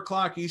at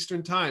 4:00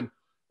 Eastern time.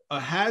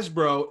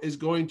 Hasbro is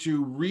going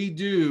to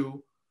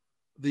redo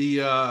the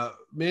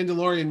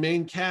Mandalorian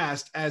main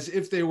cast as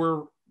if they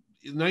were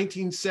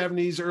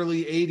 1970s,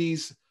 early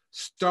 80s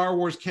Star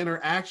Wars Kenner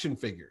action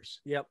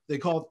figures. Yep. They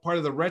call it part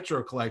of the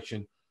retro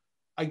collection.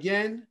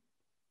 Again,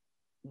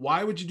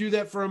 why would you do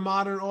that for a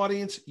modern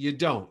audience? You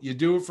don't. You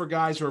do it for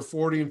guys who are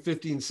 40 and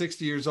 50 and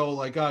 60 years old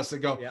like us that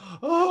go, Yep.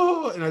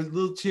 oh, and a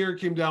little tear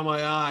came down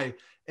my eye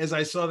as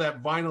I saw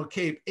that vinyl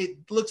cape. It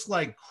looks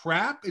like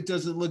crap. It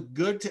doesn't look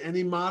good to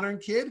any modern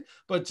kid.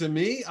 But to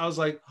me, I was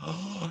like,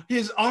 oh,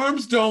 his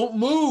arms don't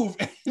move.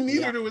 And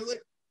neither do his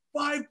legs.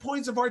 5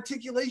 points of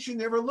articulation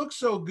never look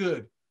so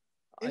good.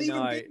 And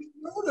even Baby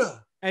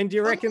Yoda. And do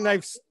you reckon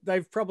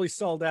they've probably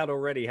sold out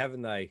already,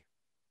 haven't they?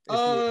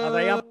 Are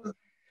they up?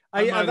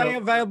 Are they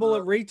available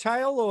at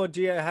retail, or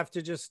do you have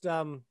to just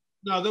No,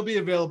 they'll be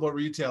available at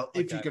retail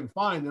if you can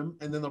find them,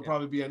 and then they'll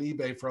probably be on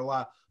eBay for a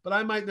lot. But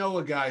I might know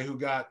a guy who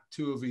got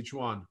 2 of each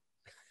one.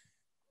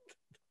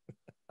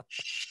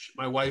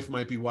 My wife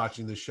might be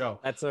watching the show.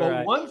 That's all but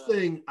right. One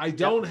thing I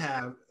don't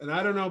have, and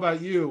I don't know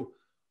about you,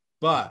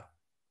 but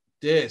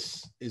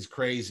this is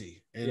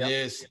crazy. And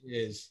this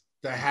is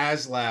the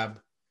HasLab.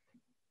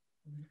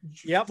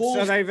 Yep.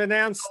 So they've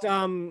announced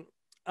the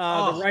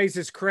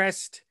Razor's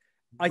Crest.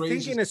 I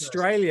think in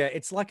Australia,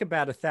 it's like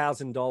about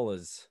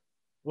 $1,000.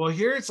 Well,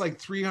 here it's like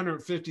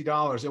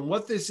 $350. And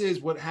what this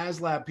is, what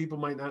HasLab, people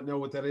might not know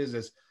what that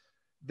is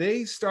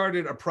they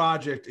started a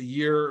project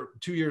 2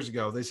 years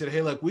ago. They said,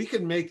 hey, look, we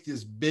can make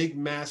this big,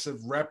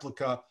 massive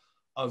replica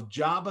of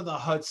Jabba the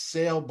Hutt's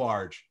sail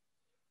barge,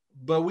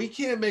 but we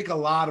can't make a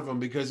lot of them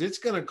because it's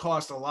going to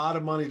cost a lot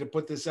of money to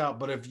put this out.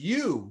 But if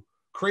you,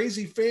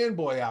 crazy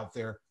fanboy out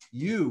there,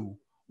 you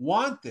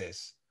want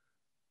this,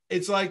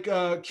 it's like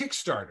a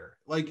Kickstarter.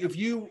 Like if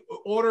you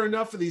order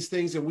enough of these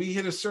things and we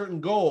hit a certain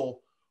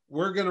goal,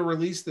 we're going to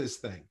release this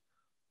thing.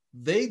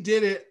 They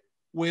did it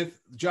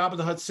with Jabba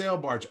the Hutt sail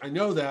barge. I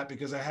know that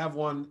because I have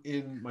one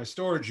in my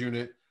storage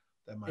unit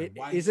that my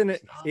wife. Isn't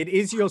it? It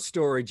is your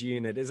storage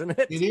unit, isn't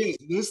it? It is.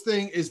 This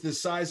thing is the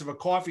size of a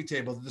coffee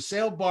table. The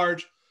sail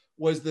barge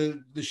was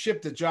the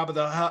ship that Jabba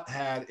the Hutt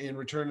had in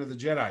Return of the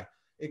Jedi.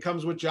 It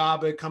comes with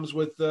Jabba. It comes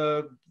with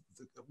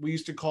we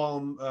used to call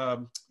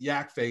him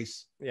Yak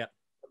Face. Yeah.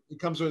 It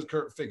comes with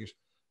figures.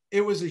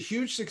 It was a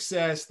huge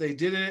success. They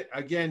did it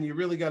again. You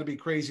really got to be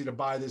crazy to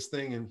buy this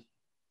thing,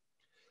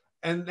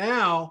 and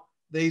now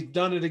they've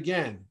done it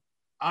again.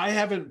 I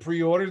haven't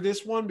pre-ordered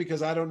this one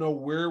because I don't know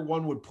where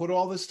one would put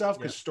all this stuff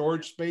because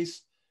storage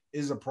space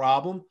is a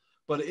problem.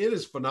 But it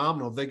is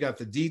phenomenal. They got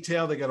the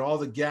detail. They got all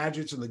the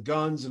gadgets and the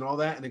guns and all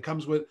that, and it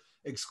comes with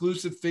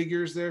exclusive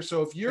figures there.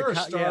 So if you're a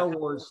Star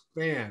Wars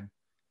fan,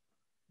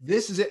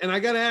 this is it. And I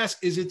got to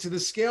ask: is it to the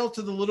scale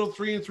to the little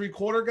 3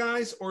 3/4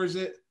 guys, or is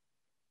it?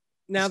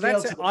 Now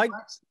that's it.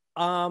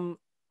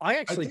 I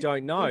actually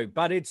don't know,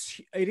 but it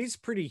is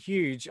pretty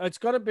huge. It's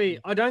got to be.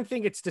 I don't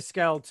think it's to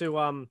scale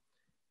to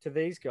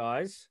these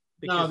guys.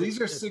 No,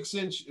 these are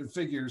 6-inch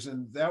figures,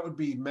 and that would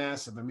be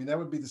massive. I mean, that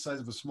would be the size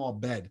of a small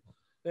bed.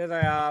 There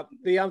they are.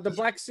 The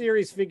Black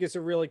Series figures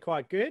are really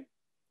quite good.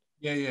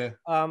 Yeah.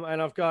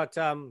 And I've got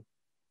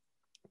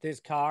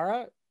there's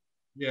Kara.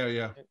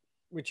 Yeah.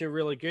 Which are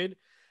really good.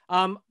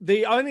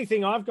 The only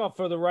thing I've got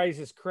for the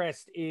Razor's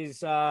Crest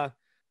is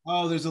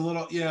there's a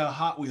little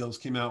Hot Wheels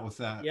came out with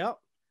that. Yep.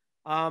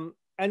 And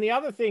the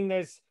other thing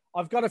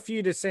I've got a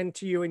few to send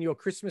to you in your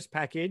Christmas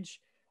package.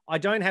 I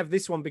don't have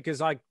this one because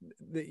do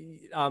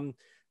you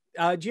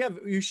have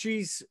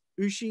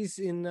Ushis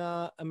in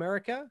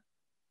America?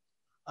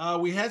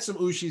 We had some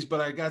Ushis,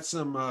 but I got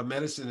some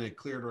medicine and it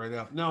cleared right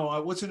up.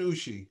 No, what's an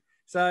Ushi?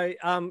 So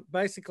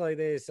basically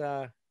there's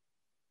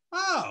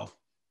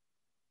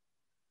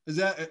is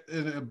that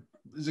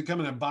is it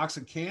coming in a box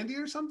of candy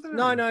or something?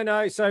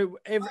 No. So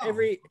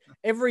every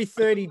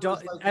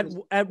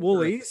 $30 at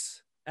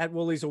Woolies or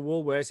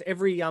Woolworths,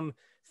 every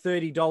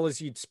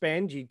 $30 you'd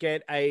spend, you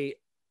get a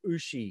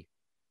Ushi.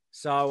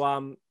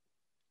 So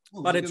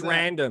but it's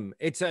random.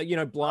 It's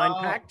blind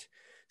packed.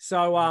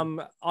 So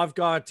I've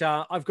got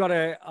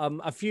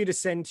a few to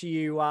send to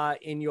you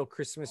in your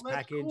Christmas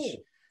package.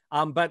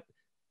 Cool. But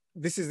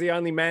this is the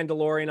only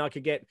Mandalorian I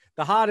could get.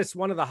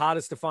 One of the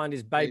hardest to find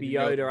is Baby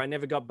Yoda. I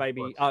never got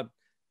the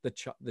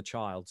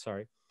child.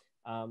 Sorry.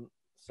 Let me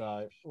put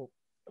that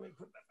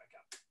back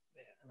up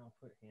there, and I'll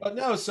put it here. But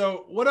no.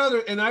 So what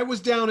other? And I was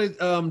down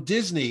at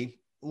Disney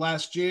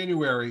last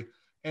January,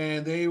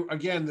 and they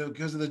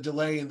because of the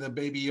delay in the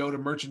Baby Yoda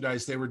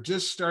merchandise, they were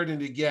just starting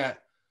to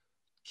get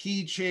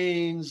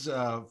keychains,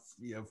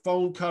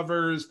 phone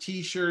covers,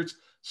 T-shirts,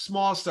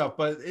 small stuff.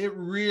 But it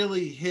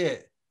really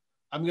hit.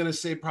 I'm going to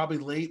say probably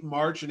late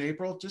March and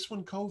April, just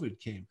when COVID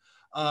came.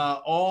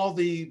 All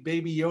the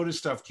Baby Yoda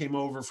stuff came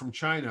over from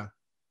China.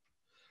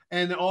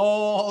 And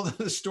all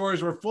the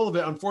stores were full of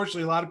it.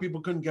 Unfortunately, a lot of people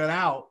couldn't get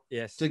out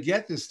to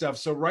get this stuff.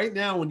 So right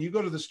now, when you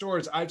go to the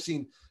stores, I've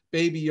seen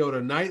Baby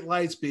Yoda night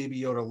lights, Baby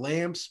Yoda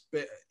lamps.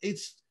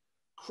 It's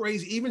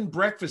crazy. Even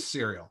breakfast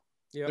cereal.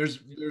 Yep.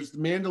 There's the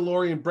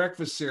Mandalorian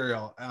breakfast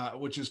cereal,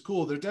 which is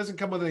cool. There doesn't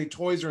come with any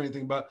toys or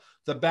anything, but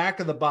the back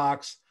of the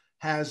box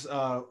has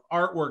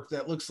artwork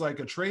that looks like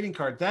a trading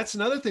card. That's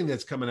another thing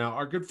that's coming out.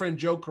 Our good friend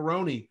Joe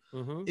Caroni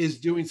is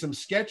doing some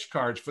sketch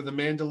cards for the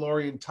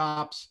Mandalorian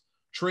Topps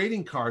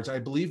trading cards. I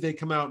believe they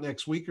come out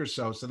next week or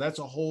so. So that's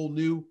a whole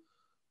new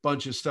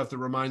bunch of stuff that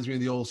reminds me of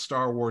the old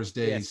Star Wars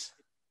days. Yes.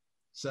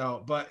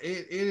 So, but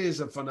it is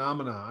a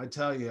phenomenon, I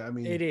tell you. I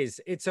mean, it is.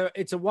 It's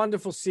a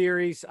wonderful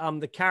series.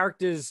 The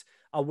characters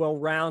are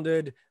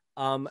well-rounded,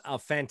 are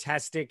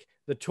fantastic.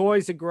 The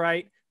toys are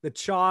great. The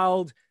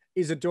child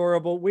is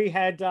adorable. We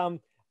had,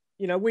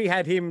 we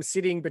had him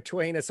sitting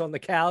between us on the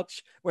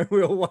couch when we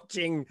were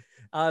watching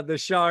the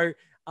show.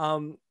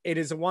 It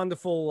is a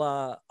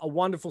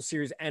wonderful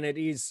series, and it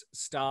is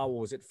Star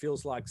Wars. It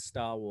feels like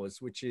Star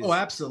Wars, which is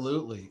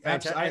absolutely.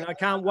 And I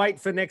can't wait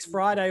for next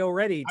Friday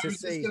already to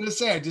see. I was just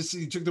gonna say,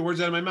 you took the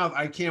words out of my mouth.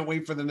 I can't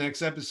wait for the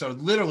next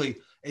episode. Literally,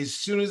 as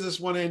soon as this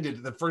one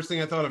ended, the first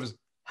thing I thought of is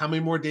how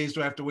many more days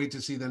do I have to wait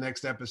to see the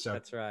next episode?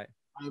 That's right.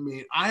 I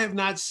mean, I have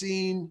not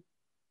seen.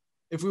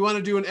 If we want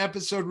to do an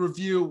episode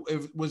review,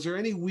 was there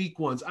any weak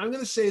ones? I'm going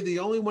to say the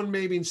only one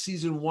maybe in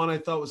season 1 I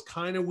thought was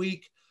kind of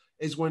weak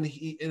is when and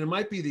it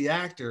might be the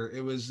actor.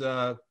 It was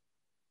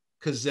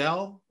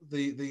Cazell,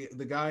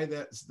 the guy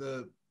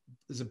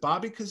is it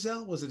Bobby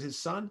Cazell? Was it his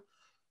son?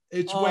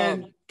 It's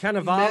when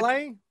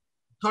Carnivale.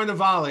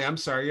 I'm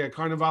sorry, yeah,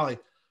 Carnivale.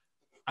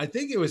 I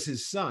think it was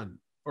his son.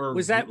 Or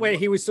was that where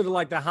he was sort of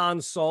like the Han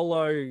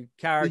Solo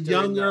character, the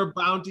younger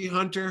bounty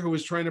hunter who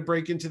was trying to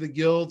break into the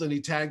guild, and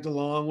he tagged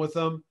along with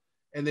them,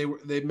 and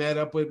they met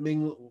up with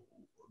Ming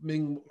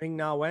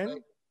Na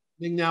Wen.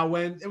 Ming Na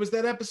Wen. It was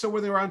that episode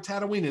where they were on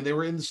Tatooine and they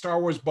were in the Star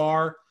Wars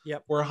bar.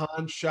 Yep. Where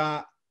Han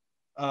shot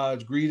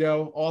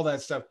Greedo, all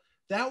that stuff.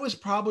 That was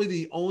probably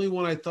the only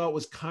one I thought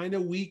was kind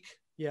of weak.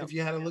 Yeah. If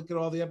you had to look at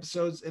all the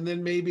episodes, and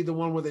then maybe the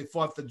one where they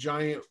fought the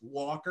giant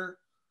walker.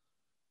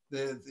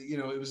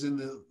 It was in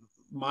the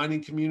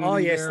mining community. Oh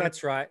yes,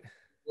 that's right.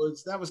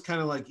 That was kind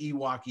of like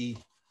Ewok-y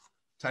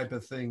type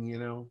of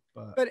thing,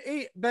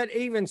 But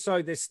even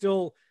so, they're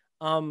still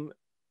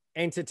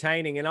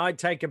entertaining, and I'd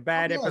take a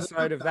bad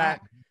episode of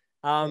that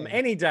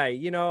any day.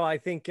 I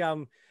think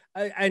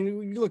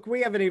and look,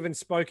 we haven't even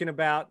spoken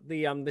about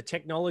the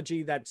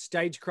technology, that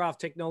stagecraft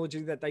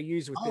technology that they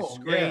use with the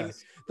screen.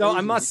 Yes. Though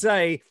I must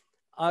say,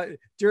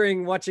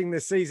 during watching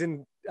the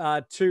season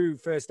 2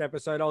 first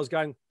episode, I was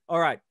going, all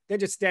right, they're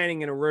just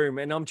standing in a room,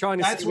 and I'm trying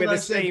to see where the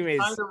steam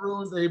is.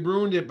 They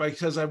ruined it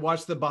because I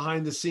watched the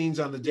behind the scenes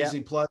on the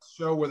Disney Plus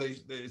show where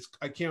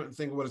I can't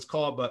think of what it's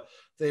called, but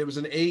it was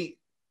an 8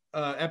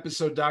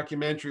 episode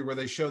documentary where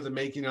they show the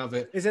making of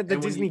it. Is it the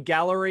Disney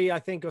Gallery, I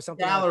think, or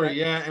something? Gallery, like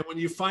that? Yeah. And when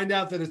you find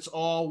out that it's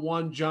all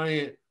one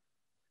giant,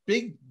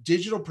 big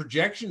digital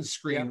projection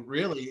screen,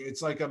 really,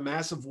 it's like a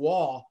massive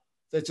wall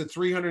that's a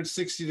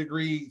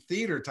 360-degree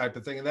theater type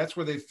of thing, and that's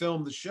where they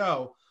filmed the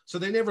show. So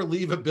they never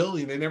leave a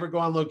building. They never go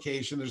on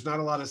location. There's not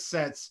a lot of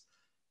sets.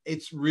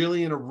 It's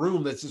really in a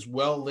room that's just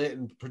well lit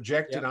and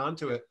projected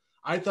onto it.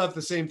 I thought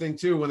the same thing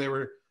too when they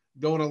were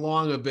going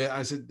along a bit.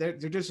 I said, they're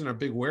just in a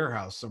big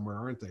warehouse somewhere,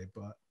 aren't they?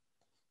 But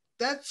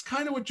that's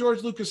kind of what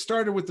George Lucas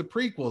started with the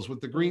prequels,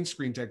 with the green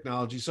screen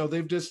technology. So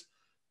they've just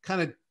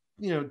kind of,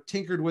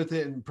 tinkered with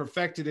it and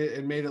perfected it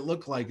and made it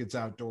look like it's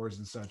outdoors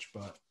and such.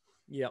 But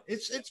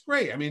it's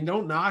great. I mean,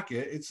 don't knock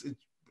it. It's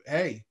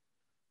hey,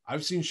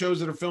 I've seen shows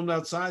that are filmed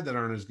outside that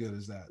aren't as good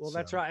as that. Well,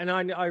 that's right. And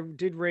I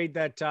did read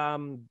that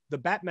the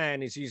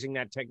Batman is using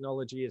that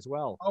technology as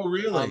well. Oh,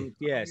 really?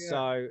 Yeah.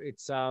 So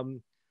it's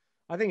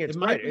I think it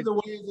might be the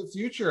way of the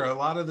future. A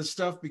lot of the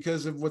stuff,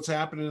 because of what's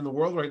happening in the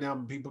world right now,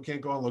 people can't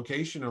go on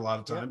location a lot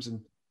of times, and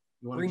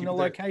you want to bring the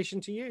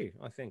location to you.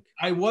 I think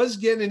I was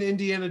getting an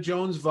Indiana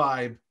Jones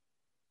vibe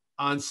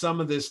on some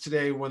of this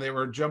today when they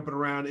were jumping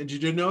around. And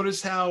did you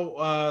notice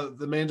how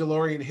the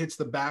Mandalorian hits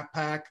the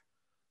backpack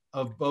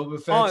of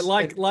Boba Fett?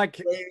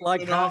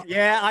 Oh,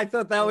 yeah, I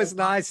thought that was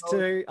nice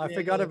too. I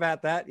forgot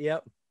about that.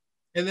 Yep.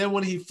 And then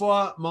when he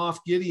fought Moff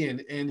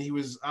Gideon and he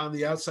was on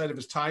the outside of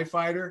his TIE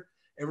fighter,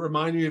 it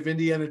reminded me of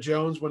Indiana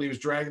Jones when he was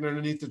dragging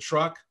underneath the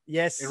truck.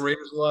 Yes. In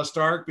Raiders of the Lost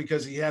Ark,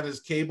 because he had his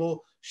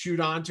cable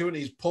shoot onto it and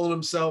he's pulling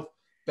himself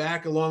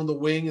back along the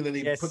wing, and then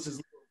he puts his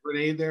little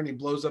grenade there and he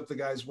blows up the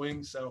guy's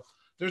wing. So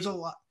there's a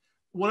lot.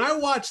 When I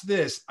watch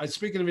this,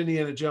 speaking of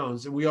Indiana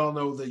Jones, and we all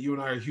know that you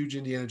and I are huge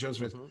Indiana Jones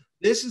fans,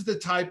 this is the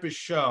type of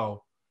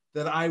show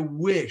that I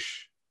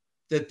wish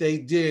that they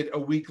did a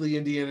weekly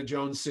Indiana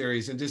Jones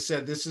series and just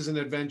said, this is an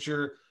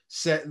adventure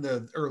set in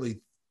the early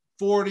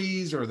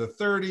 40s or the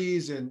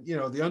 30s, and,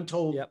 the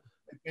untold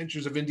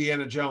adventures of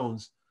Indiana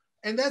Jones.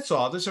 And that's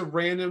all. There's a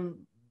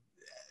random,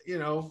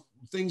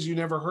 things you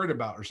never heard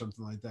about or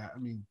something like that. I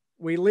mean,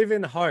 we live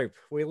in hope.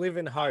 We live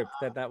in hope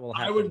that will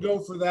happen. I would go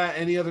for that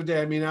any other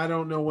day. I mean, I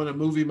don't know when a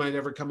movie might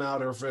ever come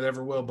out or if it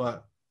ever will,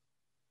 but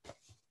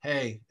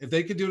hey, if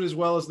they could do it as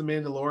well as The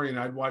Mandalorian,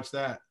 I'd watch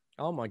that.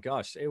 Oh my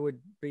gosh, it would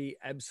be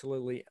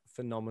absolutely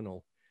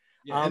phenomenal.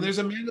 Yeah, and there's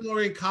a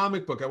Mandalorian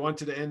comic book. I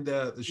wanted to end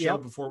the show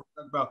before we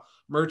talk about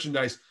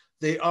merchandise.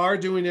 They are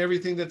doing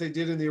everything that they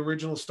did in the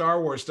original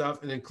Star Wars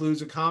stuff, and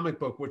includes a comic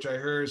book, which I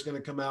heard is going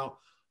to come out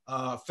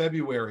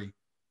February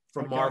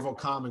from Marvel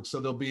Comics. So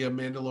there'll be a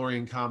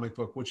Mandalorian comic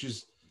book, which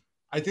is,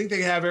 I think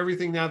they have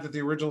everything now that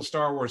the original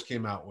Star Wars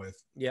came out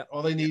with. Yeah.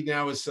 All they need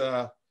now is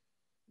the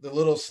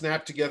little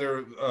snap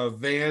together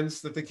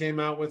vans that they came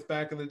out with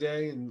back in the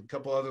day, and a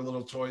couple other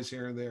little toys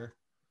here and there.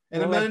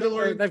 And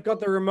well, they've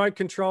got the remote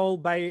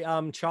control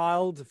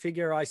child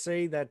figure. I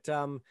see that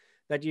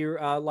that you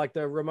like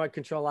the remote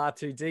control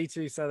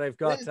R2D2. So they've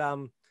got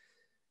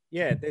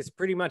there's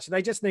pretty much,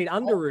 they just need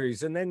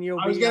underoos, and then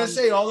I was gonna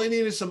say all they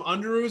need is some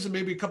underoos and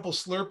maybe a couple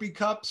Slurpee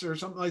cups or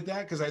something like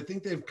that, because I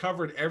think they've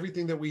covered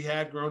everything that we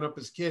had growing up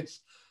as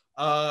kids.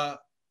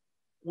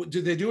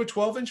 Did they do a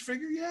 12-inch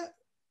figure yet?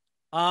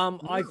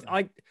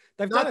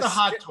 They've not the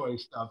hot toy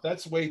stuff.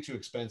 That's way too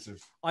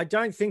expensive. I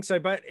don't think so,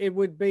 but it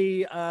would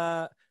be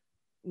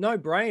no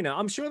brainer.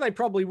 I'm sure they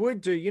probably would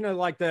do,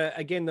 like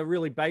the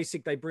really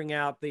basic, they bring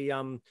out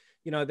the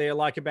they're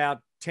like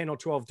about $10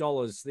 or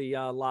 $12, the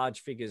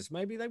large figures.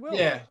 Maybe they will.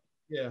 Yeah,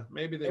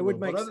 maybe they will.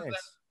 Would make sense.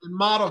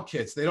 Model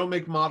kits, they don't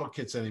make model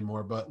kits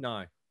anymore, but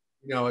no,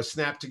 a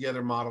snap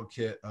together model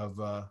kit of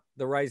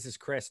the Razor's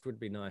Crest would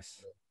be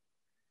nice.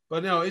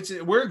 But no,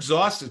 we're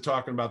exhausted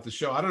talking about the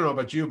show. I don't know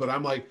about you, but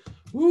I'm like,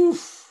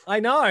 woof. I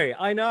know.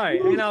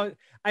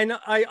 And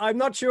I'm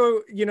not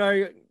sure,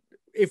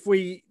 if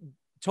we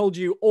told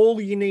you all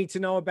you need to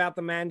know about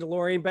The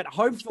Mandalorian, but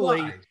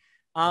hopefully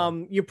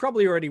you're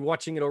probably already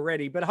watching it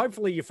already, but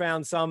hopefully you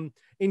found some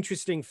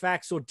interesting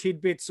facts or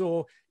tidbits,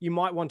 or you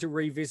might want to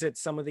revisit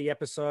some of the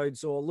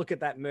episodes or look at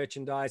that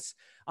merchandise.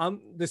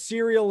 The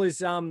cereal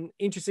is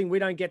interesting. We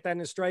don't get that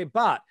in Australia,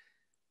 but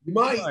you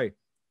might.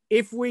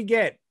 If we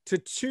get to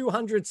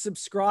 200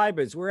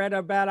 subscribers, we're at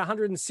about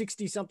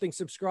 160 something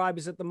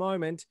subscribers at the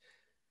moment.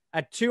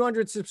 At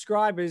 200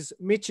 subscribers,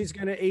 Mitch is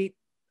going to eat.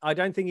 I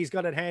don't think he's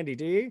got it handy.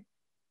 Do you?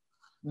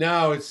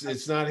 No,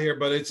 it's not here,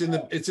 but it's in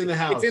the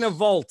house. It's in a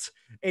vault.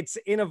 It's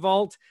in a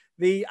vault.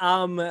 The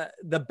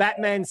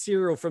Batman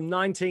cereal from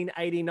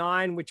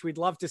 1989, which we'd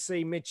love to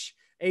see Mitch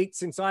eat.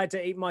 Since I had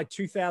to eat my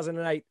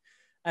 2008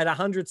 at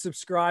 100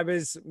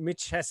 subscribers,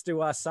 Mitch has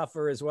to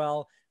suffer as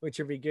well, which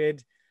would be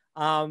good.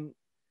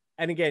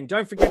 And again,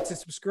 don't forget to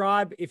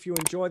subscribe if you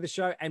enjoy the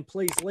show, and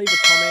please leave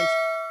a comment.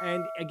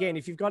 And again,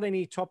 if you've got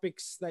any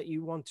topics that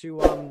you want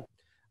to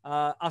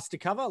us to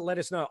cover, let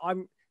us know.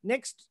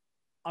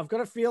 I've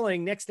got a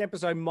feeling next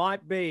episode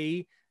might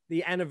be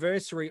the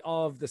anniversary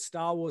of the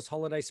Star Wars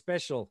Holiday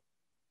Special.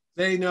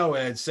 Say no,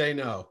 Ed. Say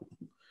no.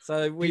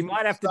 So we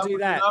might have to do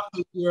that. Enough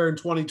this year in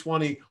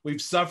 2020,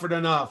 we've suffered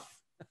enough.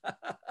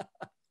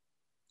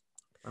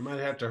 I might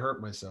have to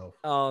hurt myself.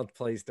 Oh,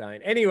 please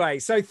don't. Anyway,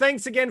 so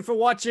thanks again for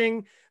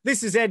watching.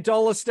 This is Ed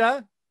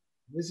Dollister.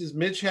 This is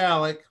Mitch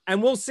Halleck.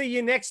 And we'll see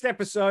you next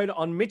episode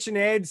on Mitch and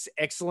Ed's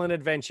Excellent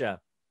Adventure.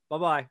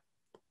 Bye-bye.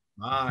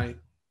 Bye.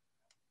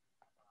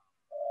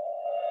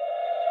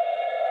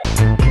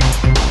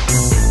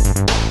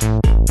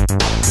 Bye.